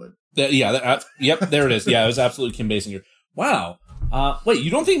Keaton would. Yep, there it is. Yeah, it was absolutely Kim Basinger. Wow. Wait, you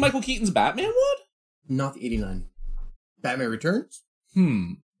don't think Michael Keaton's Batman would? Not the 89. Batman Returns? I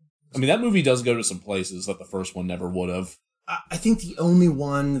mean, that movie does go to some places that the first one never would have. I think the only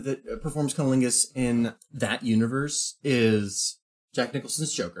one that performs cunnilingus in that universe is Jack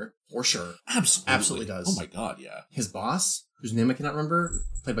Nicholson's Joker, for sure. Absolutely does. Oh my god, yeah. His boss, whose name I cannot remember,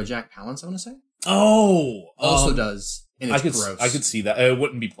 played by Jack Palance, I want to say. Oh! Also does, and it's gross. I could see that. It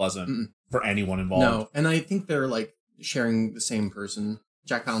wouldn't be pleasant for anyone involved. No, and I think they're like sharing the same person.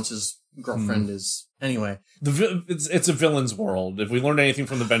 Jack Palance's girlfriend is... Anyway. It's a villain's world. If we learned anything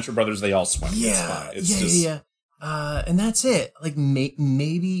from the Venture Brothers, they all swim. Yeah, yeah. And that's it. Like,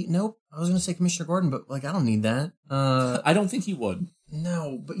 maybe... Nope. I was going to say Commissioner Gordon, but, like, I don't need that. I don't think he would.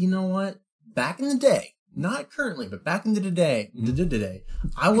 No, but you know what? Back in the day, not currently, but back in the day,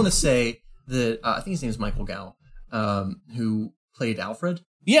 I want to say that... I think his name is Michael Gow, who played Alfred.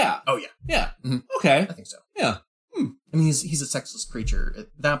 Yeah. Oh, yeah. Yeah. Mm-hmm. Okay. I think so. Yeah. I mean, he's a sexless creature at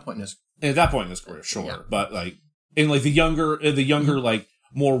that point in his... At that point in his career, sure. Yeah. But, like, in, like, the younger, like,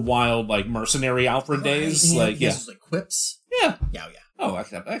 more wild, like, mercenary Alfred days. Like, he has, like, quips. Yeah. Yeah. Oh, I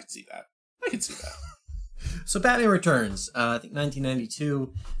can see that. I can see that. So Batman Returns, I think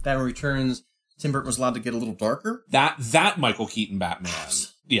 1992, Batman Returns, Tim Burton was allowed to get a little darker. That Michael Keaton Batman.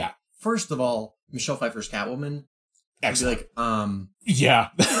 Yeah. First of all, Michelle Pfeiffer's Catwoman. Excellent. Yeah.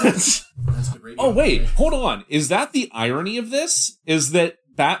 That's the radio. Oh, wait. Hold on. Is that the irony of this? Is that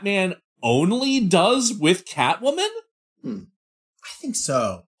Batman only does with Catwoman? I think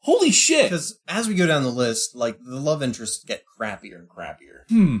so. Holy shit. Because as we go down the list, like, the love interests get crappier and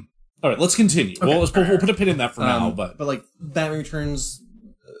crappier. All right, let's continue. Okay. We'll put a pin in that for now, but like, Batman Returns,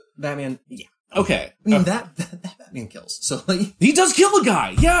 Batman, yeah. Okay. I mean, that Batman kills. So, like... He does kill a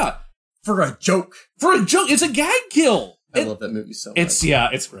guy, yeah. For a joke. It's a gag kill. I love that movie so much.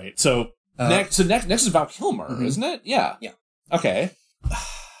 It's great. So, next is Val Kilmer, isn't it? Yeah. Yeah. Okay.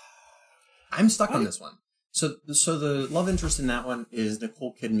 I'm stuck on this one. So the love interest in that one is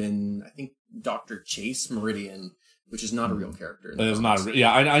Nicole Kidman. I think Dr. Chase Meridian, which is not a real character. It is not.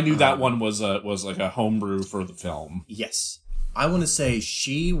 I knew that one was like a homebrew for the film. Yes, I want to say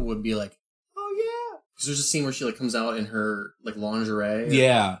she would be like, oh yeah, because there's a scene where she like comes out in her like lingerie.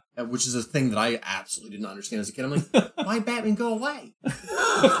 Yeah, which is a thing that I absolutely didn't understand as a kid. I'm like, why Batman go away?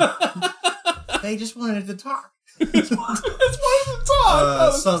 They just wanted to talk. It's one of the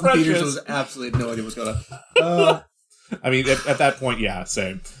top. Son Peters was absolutely no idea what's going on. I mean, at that point, yeah,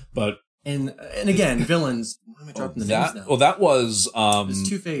 same. But and again, villains. Why am I dropping the names now? Well, that was it's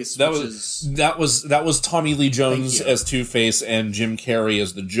Two-Face. That was Tommy Lee Jones as Two-Face and Jim Carrey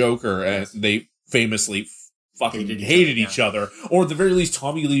as the Joker, and they famously fucking hated each other, or at the very least,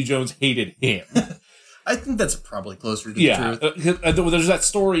 Tommy Lee Jones hated him. I think that's probably closer to the truth. There's that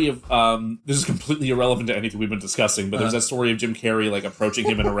story of this is completely irrelevant to anything we've been discussing, but there's that story of Jim Carrey like approaching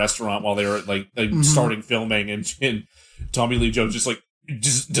him in a restaurant while they were like starting filming, and Tommy Lee Jones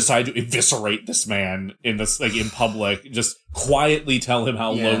just decided to eviscerate this man in this like in public, just quietly tell him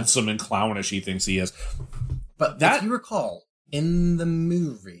how loathsome and clownish he thinks he is. But if you recall, in the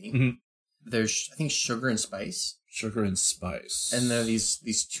movie, there's I think Sugar and Spice. Sugar and Spice. And there are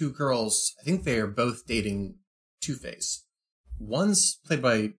these two girls. I think they are both dating Two-Face. One's played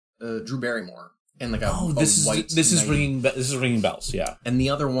by Drew Barrymore, and like this is ringing bells. Yeah. And the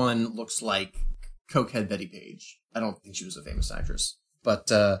other one looks like cokehead Betty Page. I don't think she was a famous actress, but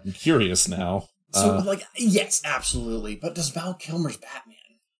I'm curious now. So yes, absolutely. But does Val Kilmer's Batman?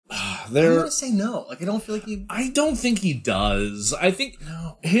 I'm gonna say no. Like I don't feel like he. I don't think he does. I think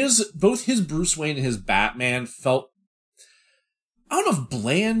both his Bruce Wayne and his Batman felt. I don't know if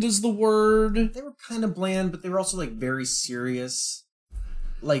bland is the word. They were kind of bland, but they were also like very serious.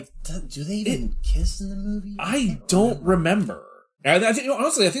 Like, do they even kiss in the movie? I don't remember. I think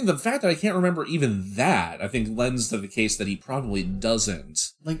honestly, I think the fact that I can't remember even that, I think lends to the case that he probably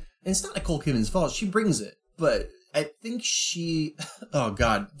doesn't. Like, and it's not Nicole Kidman's fault. She brings it, but. I think she. Oh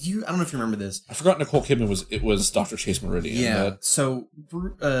God, I don't know if you remember this. I forgot Nicole Kidman was Dr. Chase Meridian. Yeah. So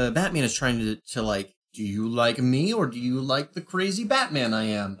Batman is trying to like, do you like me or do you like the crazy Batman I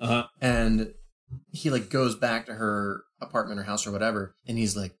am? And he like goes back to her apartment or house or whatever, and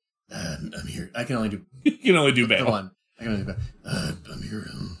he's like, I'm here. I can only do. You can only do Bale. Go on. I can only do Bale. I'm here.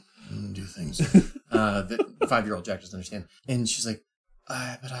 I'm do things that 5-year-old Jack doesn't understand. And she's like,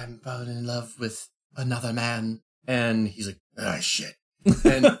 but I'm falling in love with another man. And he's like, shit.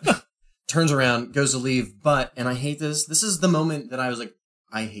 And turns around, goes to leave. And I hate this. This is the moment that I was like,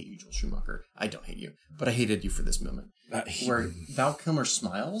 I hate you, Joel Schumacher. I don't hate you, but I hated you for this moment. Where Val Kilmer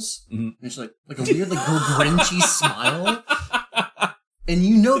smiles, and it's like a weird, like, Grinchy smile. And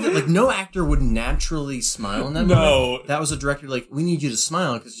you know that, like, no actor would naturally smile in that moment. That was a director, like, we need you to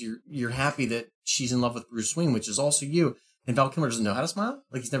smile because you're happy that she's in love with Bruce Wayne, which is also you. And Val Kilmer doesn't know how to smile.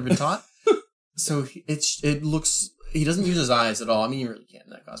 Like, he's never been taught. So it looks, he doesn't use his eyes at all. I mean, you really can't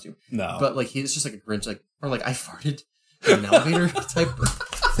in that costume. No. But like, he's just like a Grinch, like, or like I farted in an elevator type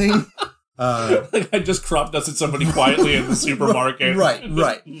thing. Like I just crop dusted somebody quietly in the supermarket.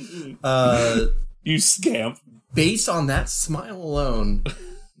 Right. You scamp. Based on that smile alone,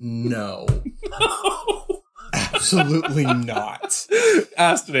 no. Absolutely not.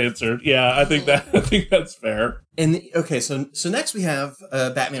 Asked and answered. Yeah, I think that's fair. And so next we have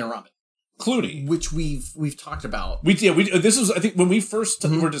Batman and Robin. Clooney, which we've talked about. This was, I think, when we first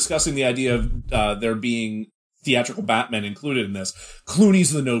were discussing the idea of there being theatrical Batman included in this.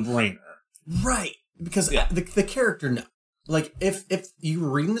 Clooney's the no-brainer, right? Because the character, no. Like if you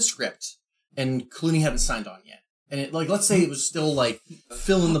were reading the script and Clooney hadn't signed on yet, and it, like let's say it was still like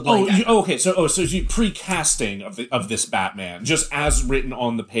fill in the blank. Okay, so you pre-casting of this Batman just as written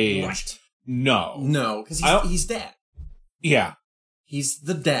on the page. Right. No, because he's dad. Yeah, he's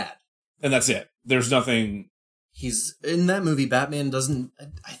the dad. And that's it. There's nothing. He's in that movie. Batman doesn't.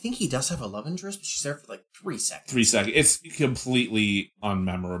 I think he does have a love interest, but she's there for like 3 seconds. 3 seconds. It's completely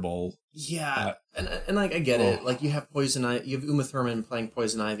unmemorable. Yeah, and like I get it. Like you have Poison Ivy. You have Uma Thurman playing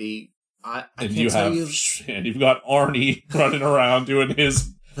Poison Ivy. And you've got Arnie running around doing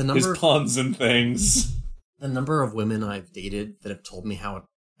his puns and things. The number of women I've dated that have told me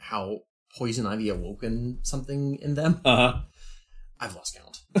how Poison Ivy awoken something in them. I've lost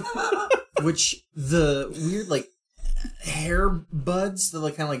count. Which the weird like hair buds, the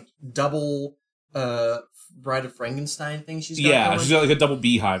like kind of like double Bride of Frankenstein thing she's got. Yeah, going. She's got like a double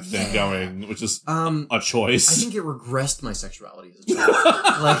beehive thing going, which is a choice. I think it regressed my sexuality as a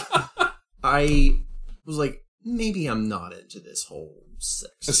child. Like I was like, maybe I'm not into this whole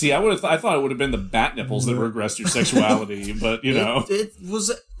 6. See, I thought it would have been the bat nipples that regressed your sexuality, but it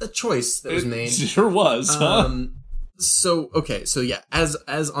was a choice that was made. It sure was. So yeah,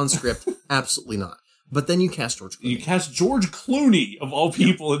 as on script, absolutely not. But then you cast George Clooney. You cast George Clooney of all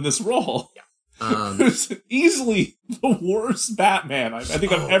people in this role. Yeah. Who's easily the worst Batman I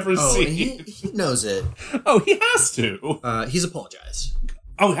think I've ever seen. He knows it. Oh, he has to. He's apologized.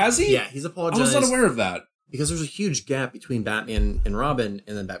 Oh, has he? Yeah, he's apologized. I was not aware of that. Because there's a huge gap between Batman and Robin,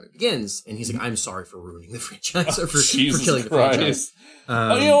 and then Batman Begins, and he's like, "I'm sorry for ruining the franchise, or for killing the franchise." You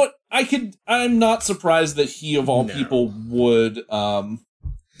know what? I'm not surprised that he of all people would.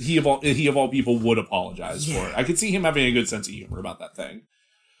 He of all people would apologize for it. I could see him having a good sense of humor about that thing.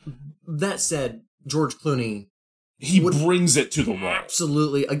 That said, George Clooney, he brings it to the role.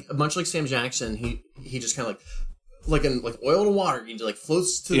 Absolutely, much like Sam Jackson, he just kind of like oil and water. He like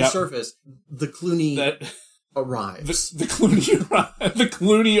floats to the surface. The Clooney arrives. The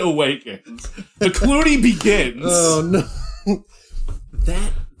Clooney awakens. The Clooney begins. Oh no,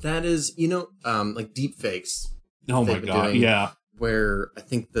 that is like deep fakes. Oh my god, yeah. Where I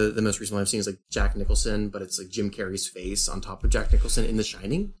think the most recent one I've seen is like Jack Nicholson, but it's like Jim Carrey's face on top of Jack Nicholson in The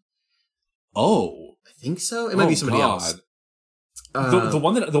Shining. Oh, I think so. It might be somebody else. The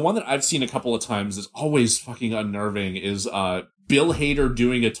one that I've seen a couple of times is always fucking unnerving. Is Bill Hader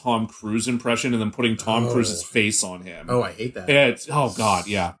doing a Tom Cruise impression and then putting Tom Cruise's face on him. Oh, I hate that. It's god,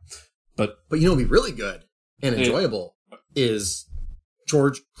 yeah. But what'd be really good and enjoyable is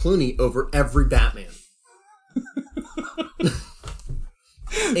George Clooney over every Batman.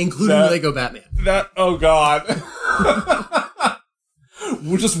 Including Lego Batman. Oh god.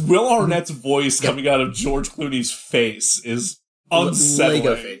 Just Will Arnett's voice coming out of George Clooney's face is unsettling.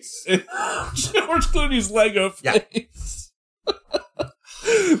 Lego face. George Clooney's Lego face.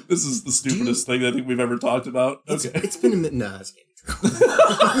 This is the stupidest thing I think we've ever talked about. It's been a minute. No, that's true.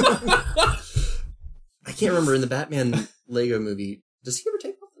 I can't remember in the Batman Lego movie. Does he ever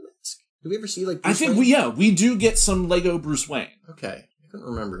take off the mask? Do we ever see Bruce Wayne? we do get some Lego Bruce Wayne. Okay. I couldn't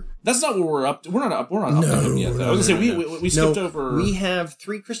remember. That's not what we're up to. We're not up to him yet. I was going to say, we skipped over... We have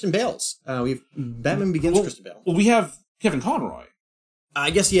 3 Kristen Bales. We have Batman Begins Kristen Bale. Well, we have Kevin Conroy.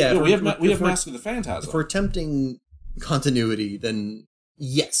 I guess, yeah. We have Mask of the Phantasm. If we're attempting continuity, then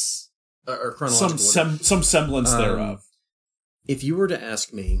yes. Or chronological some semblance thereof. If you were to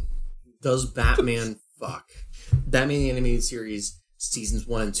ask me, does Batman fuck Batman the Animated Series Seasons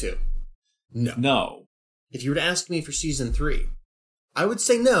 1 and 2? No. If you were to ask me for Season 3... I would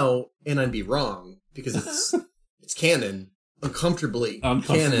say no, and I'd be wrong, because it's canon, uncomfortably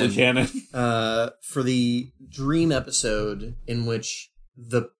canon. For the dream episode in which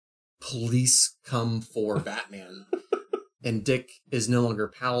the police come for Batman, and Dick is no longer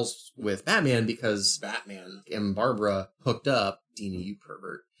pals with Batman because Batman and Barbara hooked up. Dina, you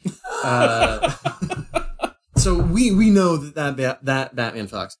pervert. So we know that Batman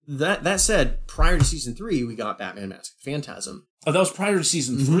fucks. That said, prior to Season 3, we got Batman Mask of the Phantasm. Oh, that was prior to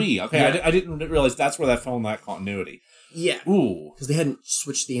Season 3. Okay, yeah. I didn't realize that's where that fell in that continuity. Yeah. Ooh. Because they hadn't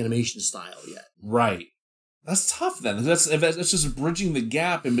switched the animation style yet. Right. That's tough then. That's just bridging the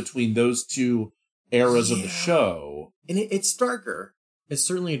gap in between those two eras of the show. And it's darker. It's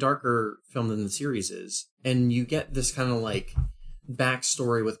certainly a darker film than the series is. And you get this kind of like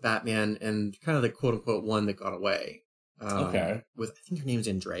backstory with Batman and kind of the quote-unquote one that got away. Okay. With, I think her name's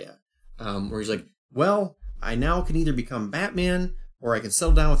Andrea. Where he's like, well... I now can either become Batman or I can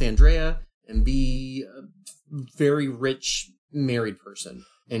settle down with Andrea and be a very rich married person.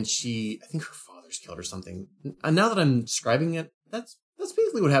 And I think her father's killed or something. And now that I'm describing it, that's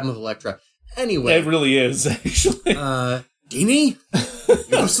basically what happened with Elektra. Anyway. It really is, actually. Deanie,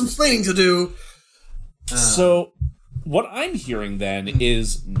 you have some explaining to do. So, what I'm hearing then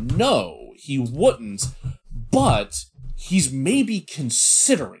is no, he wouldn't, but he's maybe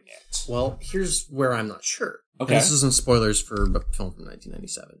considering it. Well, here's where I'm not sure. Okay. And this isn't spoilers for a film from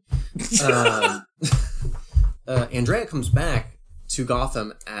 1997. Andrea comes back to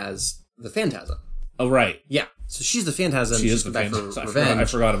Gotham as the Phantasm. Oh, right. Yeah. So she's the Phantasm. She is the back Phantasm. for revenge. I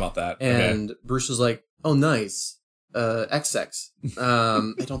forgot about that. And Bruce was like, oh, nice. XX.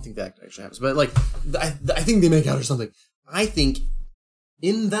 I don't think that actually happens. But, like, I think they make out or something. I think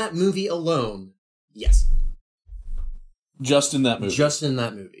in that movie alone, yes. Just in that movie. Just in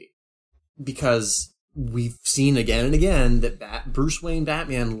that movie. Because we've seen again and again that Bruce Wayne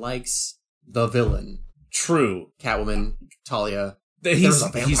Batman likes the villain. True. Catwoman, Talia. He's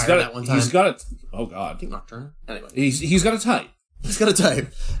got that one time. He's got it. Oh God. I think Nocturne. Anyway, he's got a type. He's got a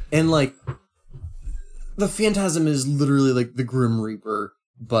type, and like the Phantasm is literally like the Grim Reaper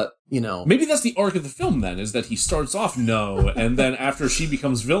But, you know. Maybe that's the arc of the film, then, is that he starts off no, and then after she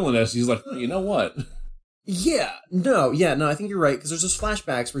becomes villainous, he's like, you know what? No, I think you're right, because there's those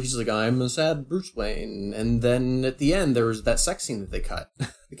flashbacks where he's like, I'm a sad Bruce Wayne, and then at the end, there was that sex scene that they cut,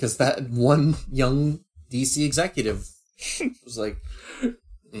 because that one young DC executive was like,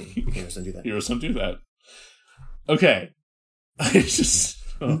 heroes don't do that. Heroes don't do that. Okay.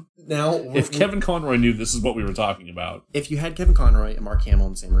 Now, if Kevin Conroy knew this is what we were talking about. If you had Kevin Conroy and Mark Hamill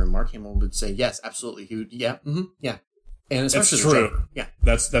in the same room, Mark Hamill would say, yes, absolutely. He would, yeah. And especially that's true. Joker. Yeah.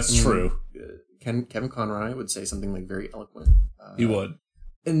 That's true. Kevin Conroy would say something like very eloquent. He would.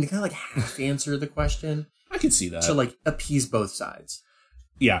 And kind of like half answer the question. I could see that. To like appease both sides.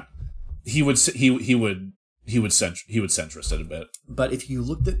 Yeah. He would centrist it a bit. But if you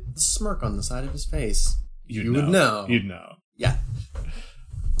looked at the smirk on the side of his face, you would know. You'd know. Yeah.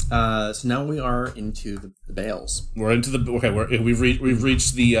 So now we are into the Bales. We're into the we've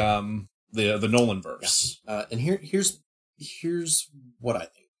reached the Nolan verse. Yeah. And here's what I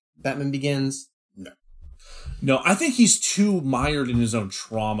think. Batman Begins. No, I think he's too mired in his own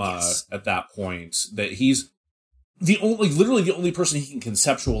trauma at that point that he's literally the only person he can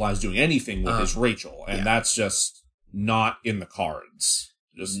conceptualize doing anything with is Rachel, and that's just not in the cards.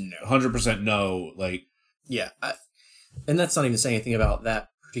 Just 100% no. Like, yeah, and that's not even saying anything about that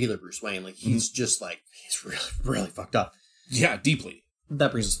particular Bruce Wayne. Like, he's just like he's really, really fucked up. Yeah, deeply.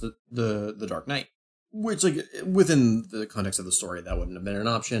 That brings us to the Dark Knight, which, like, within the context of the story, that wouldn't have been an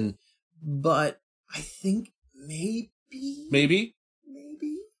option. But I think maybe.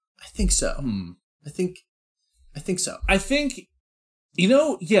 I think so. I think so. I think,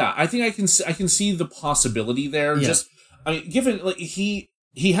 I think I can see the possibility there. Yeah. Just, I mean, given like he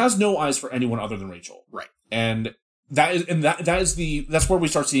has no eyes for anyone other than Rachel, right? And that's where we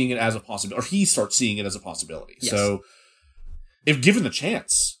start seeing it as a possibility, or he starts seeing it as a possibility. Yes. So, if given the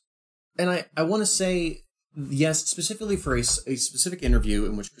chance, and I want to say yes, specifically for a specific interview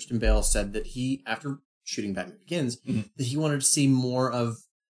in which Christian Bale said that he, after shooting Batman Begins, that he wanted to see more of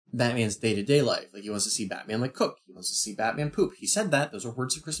Batman's day-to-day life. Like, he wants to see Batman, like, cook. He wants to see Batman poop. He said that. Those are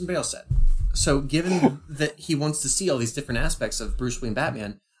words that Christian Bale said. So, given that he wants to see all these different aspects of Bruce Wayne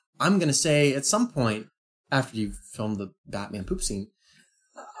Batman, I'm going to say at some point, after you've filmed the Batman poop scene,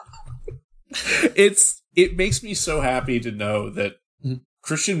 it makes me so happy to know that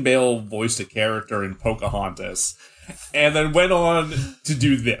Christian Bale voiced a character in Pocahontas and then went on to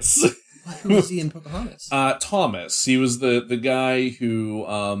do this. Who was he in Pocahontas? Thomas. He was the guy who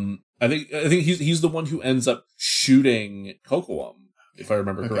I think he's the one who ends up shooting Kocoum, if I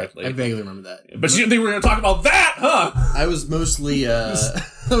remember correctly. I vaguely remember that. But you didn't think we were going to talk about that, huh? I was mostly there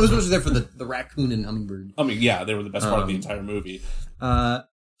for the raccoon and hummingbird. I mean, yeah, they were the best part of the entire movie.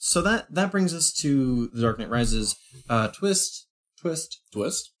 So that brings us to The Dark Knight Rises. Twist.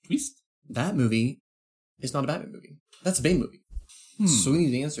 That movie is not a Batman movie. That's a Bane movie. So we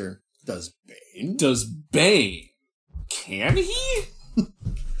need to answer, does Bane? Can he?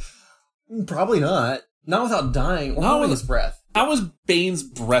 Probably not. Not without dying or holding his breath. How was Bane's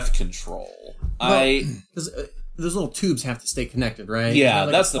breath control? Because those little tubes have to stay connected, right? Yeah,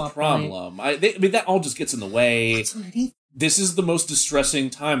 that's the problem. I mean, that all just gets in the way. What's underneath? This is the most distressing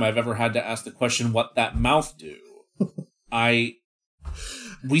time I've ever had to ask the question, what that mouth do?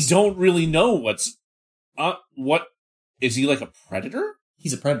 We don't really know what is he, like a predator?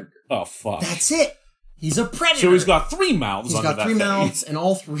 He's a predator. Oh, fuck. That's it. He's a predator. So he's got 3 mouths. He's got 3 mouths, and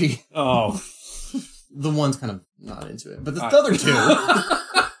all 3. Oh. The one's kind of not into it, but the other 2.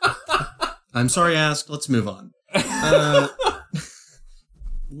 I'm sorry, asked. Let's move on.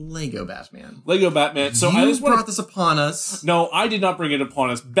 Lego Batman. So I just brought this upon us. No, I did not bring it upon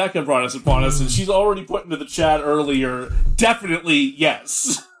us. Becca brought us upon us, and she's already put into the chat earlier. Definitely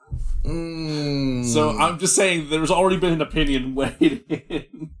yes. So I'm just saying there's already been an opinion weighed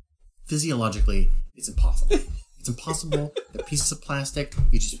in. Physiologically, it's impossible. It's impossible. They're pieces of plastic.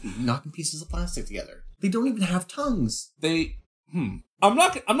 You just be knocking pieces of plastic together. They don't even have tongues. I'm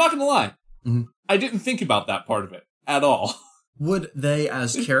not gonna lie. I didn't think about that part of it at all. Would they,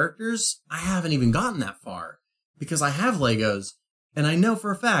 as characters? I haven't even gotten that far. Because I have Legos, and I know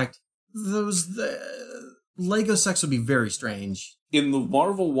for a fact, the Lego sex would be very strange. In the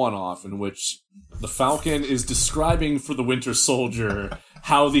Marvel one-off, in which the Falcon is describing for the Winter Soldier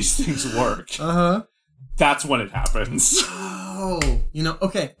how these things work, that's when it happens. Oh,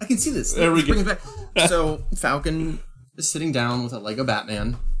 okay, I can see this. There we go. Bring it back. So, Falcon is sitting down with a Lego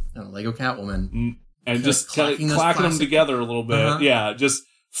Batman and a Lego Catwoman. And just clacking them together a little bit. Yeah, just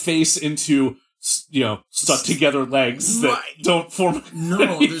face into, stuck together legs that don't form.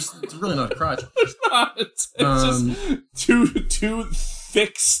 No, it's really not a crotch. It's not. It's just two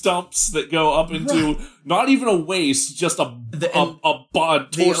thick stumps that go up into not even a waist, just a torso they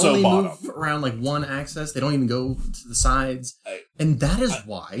only bottom. move around like one axis. They don't even go to the sides. And that is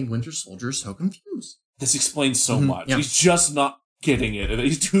why Winter Soldier is so confused. This explains so much. Yeah. He's just not getting it.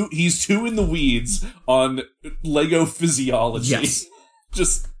 He's too in the weeds on Lego physiology. Yes.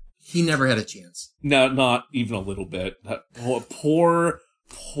 Just He never had a chance. no, not even a little bit. Poor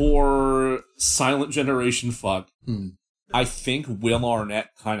Silent Generation fuck. I think Will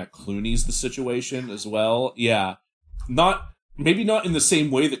Arnett kind of Clooney's the situation as well. Yeah. Maybe not in the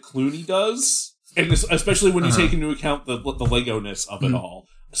same way that Clooney does, and especially when you take into account the Lego-ness of it all.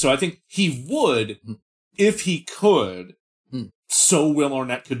 So I think he would, if he could, so Will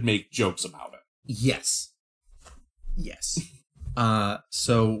Arnett could make jokes about it. Yes.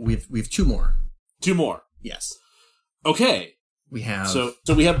 So we've two more. Two more. Yes. Okay. We have So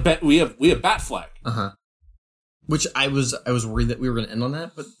we have Batfleck. which I was worried that we were going to end on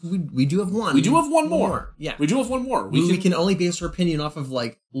that, but we do have one. We do have one more. Yeah. We do have one more. We can only base our opinion off of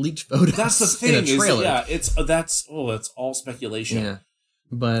like leaked photos. That's the thing. In a trailer. It's all speculation. Yeah.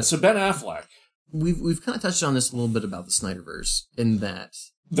 But So Ben Affleck. we've kind of touched on this a little bit about the Snyderverse in that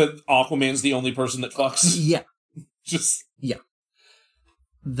That Aquaman's the only person that fucks. yeah. Just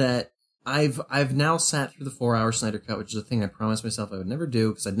That I've now sat through the 4-hour Snyder Cut, which is a thing I promised myself I would never do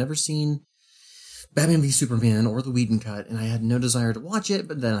because I'd never seen Batman v Superman or the Whedon Cut, and I had no desire to watch it,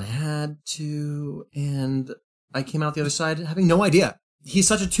 but then I had to, and I came out the other side having no idea. He's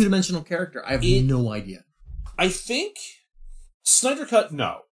such a two-dimensional character. I have no idea. I think Snyder Cut,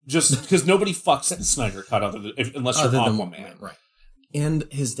 no. Just because nobody fucks the Snyder Cut unless you're Aquaman. Right. And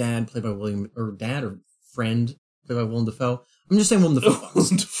his dad, played by friend, played by Willem Dafoe. I'm just saying Willem Dafoe.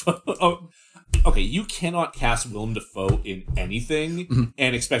 Willem Dafoe. Okay, you cannot cast Willem Dafoe in anything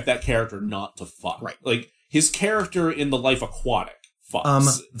and expect that character not to fuck. Right. Like, his character in The Life Aquatic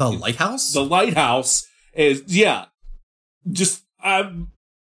fucks. The Lighthouse? The Lighthouse is, just,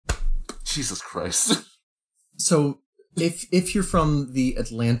 Jesus Christ. So, if you're from the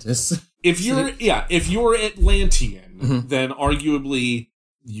Atlantis... If you're Atlantean, then arguably,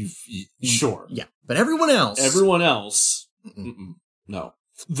 sure. Yeah. But everyone else... No.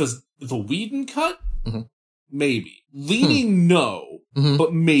 The Whedon Cut? Maybe. Leaning no,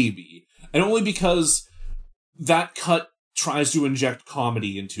 but maybe. And only because that cut tries to inject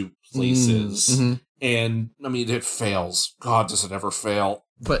comedy into places. And, I mean, it fails. God, does it ever fail.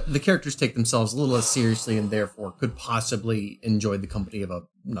 But the characters take themselves a little less seriously and therefore could possibly enjoy the company of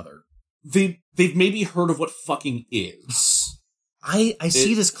another. They've maybe heard of what fucking is. I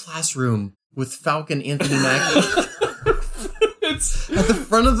see this classroom with Falcon Anthony Mackie at the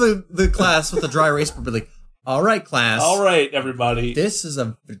front of the class with a dry erase board, like, all right, class. All right, everybody. This is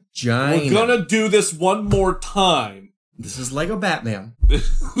a vagina. We're gonna do this one more time. This is Lego Batman.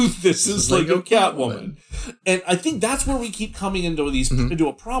 this is Lego Catwoman. And I think that's where we keep coming into into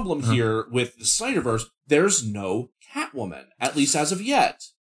a problem here with the Snyderverse. There's no Catwoman, at least as of yet.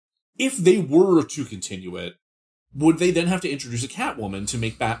 If they were to continue it, would they then have to introduce a Catwoman to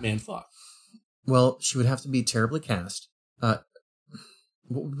make Batman fuck? Well, she would have to be terribly cast.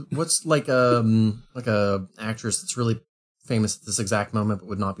 What's like a actress that's really famous at this exact moment but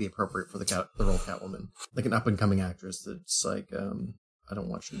would not be appropriate for the role of Catwoman? Like an up-and-coming actress that's like, I don't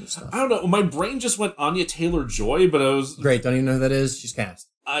watch new stuff. I don't know. My brain just went Anya Taylor-Joy, but I was... Great, don't even know who that is. She's cast.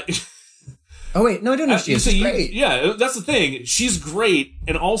 Oh, wait, no, I don't know she is. She's great. Yeah, that's the thing. She's great,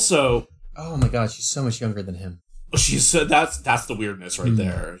 and also... Oh my god, she's so much younger than him. That's the weirdness right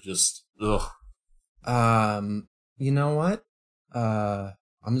there. Just, ugh. You know what?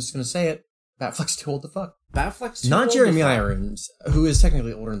 I'm just gonna say it. Batfleck's too old to fuck. Batfleck's too not old Jeremy to fuck. Irons, who is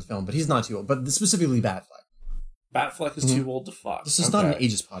technically older in the film, but he's not too old. But specifically Batfleck. Batfleck is too old to fuck. This is not an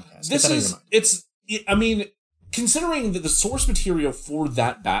ageist podcast. I mean, considering that the source material for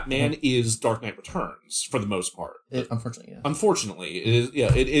that Batman is Dark Knight Returns for the most part. Unfortunately, it is.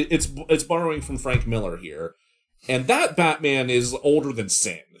 Yeah, it's borrowing from Frank Miller here, and that Batman is older than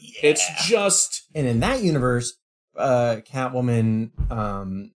sin. Yeah. It's just, and in that universe, Catwoman,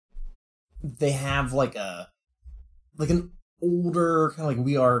 they have like an older kind of like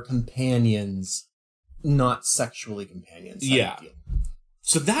we are companions, not sexually companions. Yeah.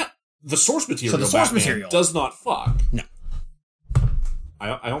 So that the source material, does not fuck. No.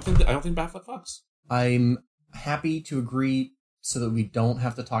 I don't think Batfleck fucks. I'm happy to agree so that we don't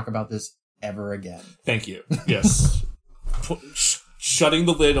have to talk about this ever again. Thank you. Yes. Shutting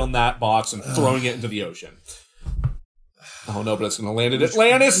the lid on that box and throwing it into the ocean. Oh no, but it's going to land at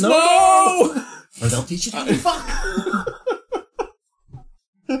Atlantis. No! Or they'll teach you how to fuck.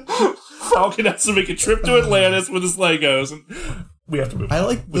 Falcon has to make a trip to Atlantis with his Legos. And We have to move on. I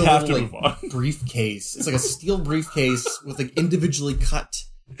like the we have to little, move on. briefcase. It's like a steel briefcase with like individually cut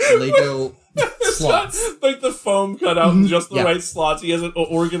Lego slots. Like the foam cut out in just the Yeah. right slots. He has it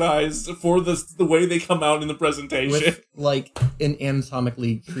organized for the way they come out in the presentation. With like an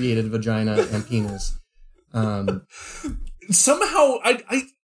anatomically created vagina and penis. Somehow,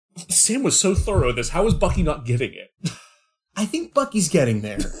 Sam was so thorough at this. How is Bucky not getting it? I think Bucky's getting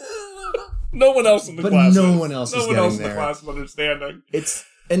there. No one else in the But class. no one else is No one getting else in the there. class is understanding.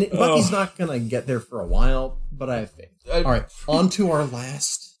 Bucky's not gonna get there for a while, but I have faith. All right, on to our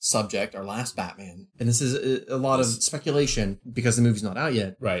last subject, our last Batman, and this is a lot of speculation because the movie's not out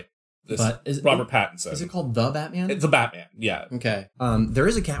yet. Right. But is Robert Pattinson. Is it called The Batman? It's the Batman, yeah. Okay. There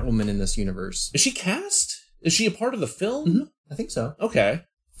is a Catwoman in this universe. Is she cast? Is she a part of the film? Mm-hmm. I think so. Okay.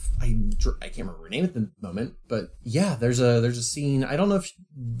 I can't remember her name at the moment, but yeah, there's a scene. I don't know if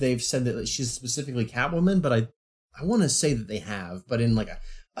they've said that she's specifically Catwoman, but I want to say that they have, but in like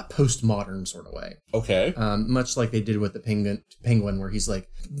a postmodern sort of way. Okay. Much like they did with the Penguin, where he's like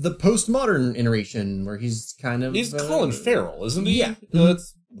the postmodern iteration, where he's kind of He's Colin Farrell, isn't he? Yeah.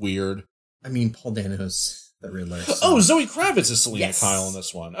 That's weird. I mean, Paul Dano's the Riddler. So. Oh, Zoe Kravitz is Selena Yes. Kyle in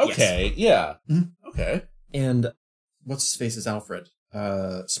this one. Okay, yeah. Mhm. Okay. And what's his face is Alfred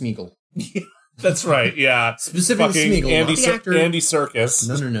Smeagol. That's right, yeah. Specifically Smeagol, Andy, not the actor. Andy Serkis.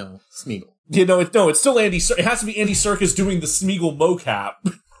 No, Smeagol. It's still Andy Serkis. It has to be Andy Serkis doing the Smeagol mocap.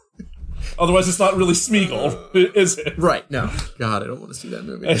 Otherwise, it's not really Smeagol, is it? Right, no. God, I don't want to see that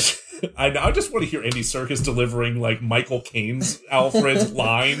movie. I just want to hear Andy Serkis delivering like Michael Caine's Alfred's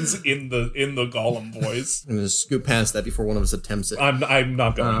lines in the Gollum voice. I'm going to scoot past that before one of us attempts it. I'm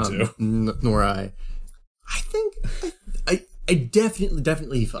not going to. Nor I. I think I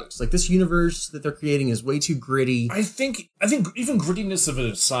definitely he fucks. Like, this universe that they're creating is way too gritty. I think even grittiness of it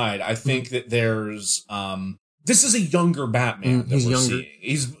aside, I think that there's this is a younger Batman that he's we're younger.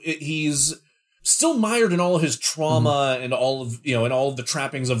 seeing. He's still mired in all of his trauma and all of the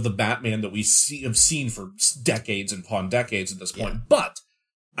trappings of the Batman that we have seen for decades and upon decades at this point. Yeah. But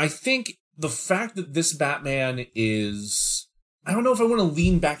I think the fact that this Batman is, I don't know if I want to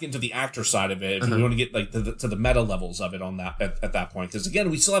lean back into the actor side of it, if we want to get like to the meta levels of it on that at that point, because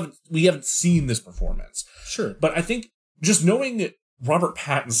again, we haven't seen this performance. Sure. But I think just knowing Robert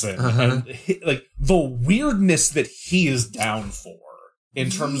Pattinson and like the weirdness that he is down for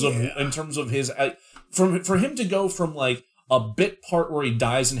in terms of his for him to go from like a bit part where he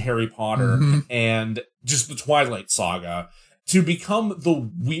dies in Harry Potter and just the Twilight Saga to become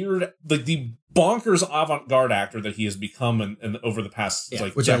the weird, like the bonkers avant-garde actor that he has become in over the past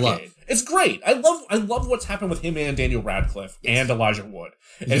which decade. I love. It's great. I love what's happened with him and Daniel Radcliffe and Elijah Wood.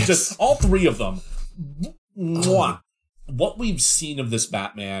 And it's just all three of them. Mwah. What we've seen of this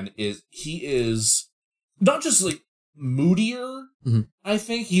Batman is he is not just like moodier. I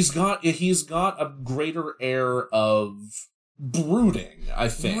think he's got a greater air of brooding, I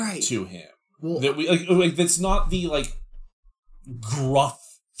think, to him. Well, That we like that's not the like gruff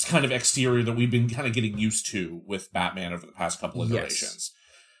kind of exterior that we've been kind of getting used to with Batman over the past couple of iterations.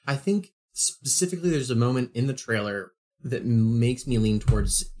 I think specifically there's a moment in the trailer that makes me lean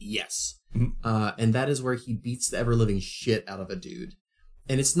towards yes. And that is where he beats the ever-living shit out of a dude.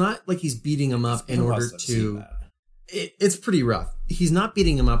 And it's not like he's beating him up in order to... It's pretty rough. He's not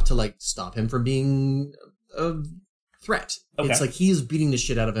beating him up to like stop him from being a threat. Okay. It's like he's beating the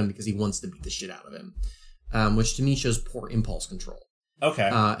shit out of him because he wants to beat the shit out of him. Which to me shows poor impulse control. Okay.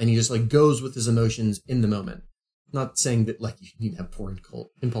 And he just like goes with his emotions in the moment. Not saying that like you need to have poor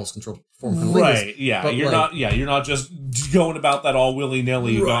impulse control to perform cunnilingus, Right, yeah. but, You're not just going about that all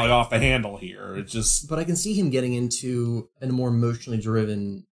willy-nilly going off the handle here. It's just... But I can see him getting into a more emotionally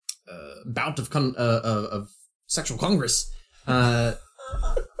driven bout of sexual congress, as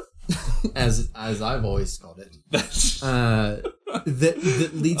I've always called it,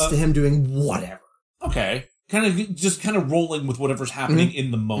 that leads to him doing whatever. Okay. Kind of rolling with whatever's happening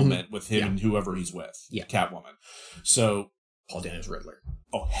in the moment with him and whoever he's with. Yeah. Catwoman. So... Paul Dano's Riddler.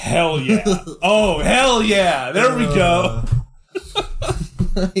 Oh, hell yeah. Oh, hell yeah. There we go.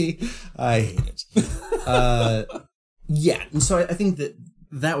 I hate it. Yeah, and so I think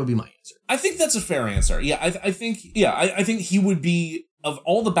that would be my answer. I think that's a fair answer. Yeah, I think he would be, of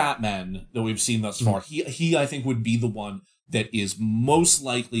all the Batmen that we've seen thus far, he I think would be the one that is most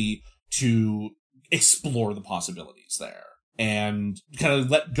likely to explore the possibilities there and kind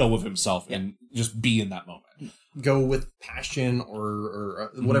of let go of himself and just be in that moment. Go with passion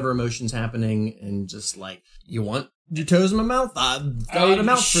or whatever emotion's happening, and just like, you want your toes in my mouth? I've got a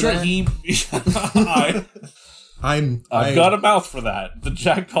mouth for that. I've got a mouth for that. The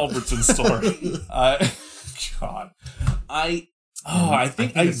Jack Culbertson story. God, Oh, I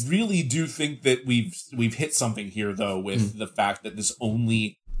really do think that we've hit something here though with the fact that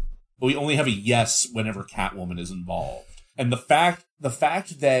we only have a yes whenever Catwoman is involved. And the fact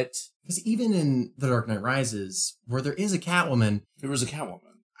that because even in The Dark Knight Rises, where there is a Catwoman, I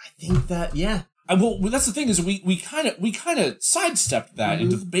think that well, that's the thing is we kind of sidestepped that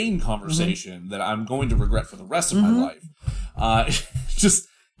into the Bane conversation that I'm going to regret for the rest of my life.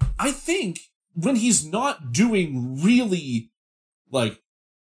 I think when he's not doing really like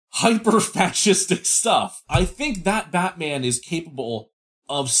hyper-fascistic stuff, I think that Batman is capable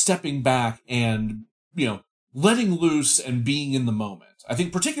of stepping back and, letting loose and being in the moment. I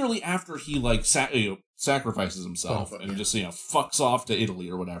think particularly after he like sacrifices himself and just, fucks off to Italy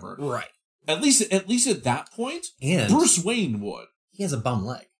or whatever. Right. At least at that point, and Bruce Wayne would. He has a bum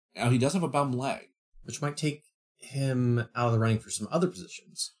leg. Now, he does have a bum leg. Which might take him out of the running for some other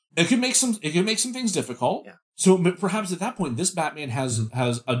positions. It could make some things difficult. Yeah. So perhaps at that point, this Batman has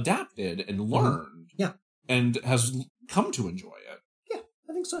adapted and learned. Yeah. And has come to enjoy it. Yeah,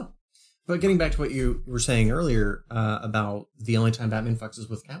 I think so. But getting back to what you were saying earlier about the only time Batman fucks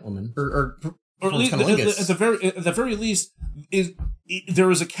with Catwoman, or at least, at the very least,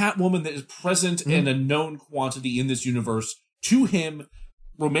 there is a Catwoman that is present in a known quantity in this universe to him,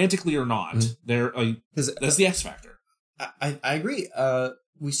 romantically or not. That's the X factor. I agree.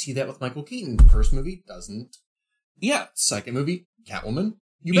 We see that with Michael Keaton. First movie doesn't. Yeah. Second movie, Catwoman.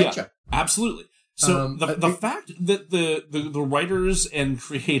 You betcha. Yeah, absolutely. So the fact that the writers and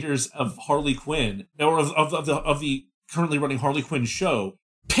creators of Harley Quinn, or of the currently running Harley Quinn show,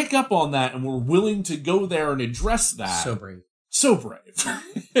 pick up on that and were willing to go there and address that. So brave.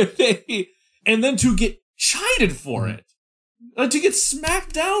 And then to get chided for it. To get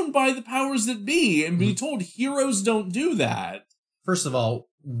smacked down by the powers that be and be told heroes don't do that. First of all,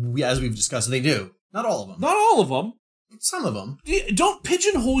 as we've discussed, they do. Not all of them. Not all of them. Some of them. Don't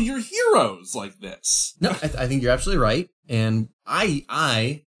pigeonhole your heroes like this. No, I think you're absolutely right. And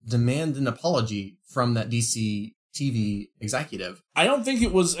I demand an apology from that DC TV executive. I don't think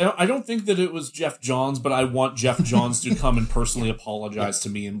that it was Jeff Johns, but I want Jeff Johns to come and personally apologize to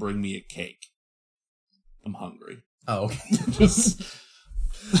me and bring me a cake. I'm hungry. Oh,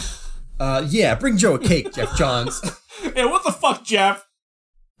 okay. Bring Joe a cake, Jeff Johns. Hey, what the fuck, Jeff?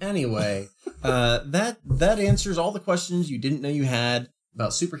 Anyway, that answers all the questions you didn't know you had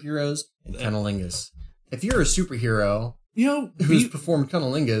about superheroes and cunnilingus. If you're a superhero, who's performed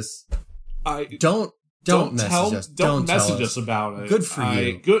cunnilingus, don't message us. Don't message us about it. Good for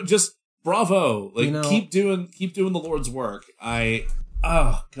you. Just bravo. Like keep doing the Lord's work.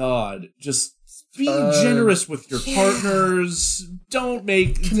 Oh God, just be generous with your partners. Don't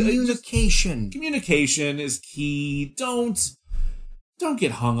make communication. Communication is key. Don't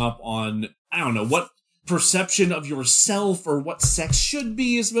get hung up on, I don't know, what perception of yourself or what sex should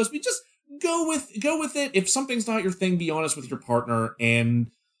be is supposed to be. Just go with it. If something's not your thing, be honest with your partner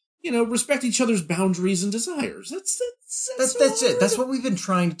and, respect each other's boundaries and desires. That's it. That's what we've been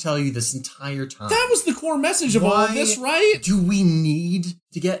trying to tell you this entire time. That was the core message of all of this, right? Do we need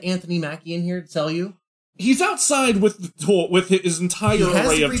to get Anthony Mackie in here to tell you? He's outside with his entire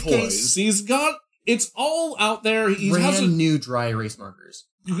array of toys. He's got... It's all out there. He has new dry erase markers.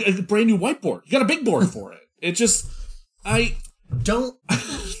 A brand new whiteboard. You got a big board for it. It just... Don't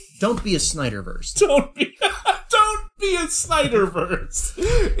be a Snyderverse. Don't be a Snyderverse.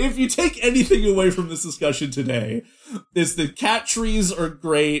 If you take anything away from this discussion today, it's that cat trees are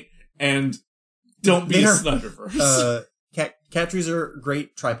great and don't be a Snyderverse. Cat trees are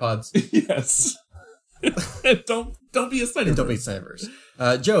great tripods. Yes. Don't be a Snyderverse. And don't be a Snyderverse.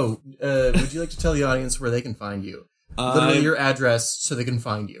 Joe, would you like to tell the audience where they can find you? Literally your address so they can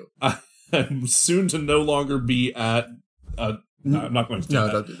find you. I'm soon to no longer be at... I'm not going to do that.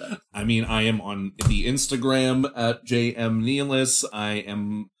 No, don't do that. I mean, I am on the Instagram at JMNealis. I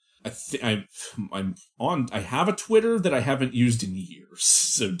have a Twitter that I haven't used in years,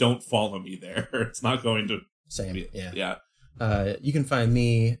 so don't follow me there. It's not going to... Same, yeah. Yeah. You can find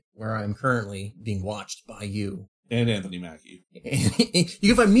me where I'm currently being watched by you. And Anthony Mackie.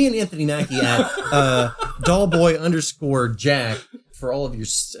 You can find me and Anthony Mackie at dollboy_Jack for all of your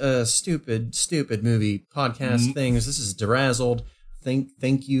stupid movie podcast things. This is DeRazzled.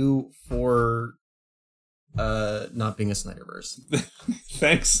 Thank you for not being a Snyderverse.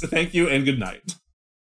 Thank you, and good night.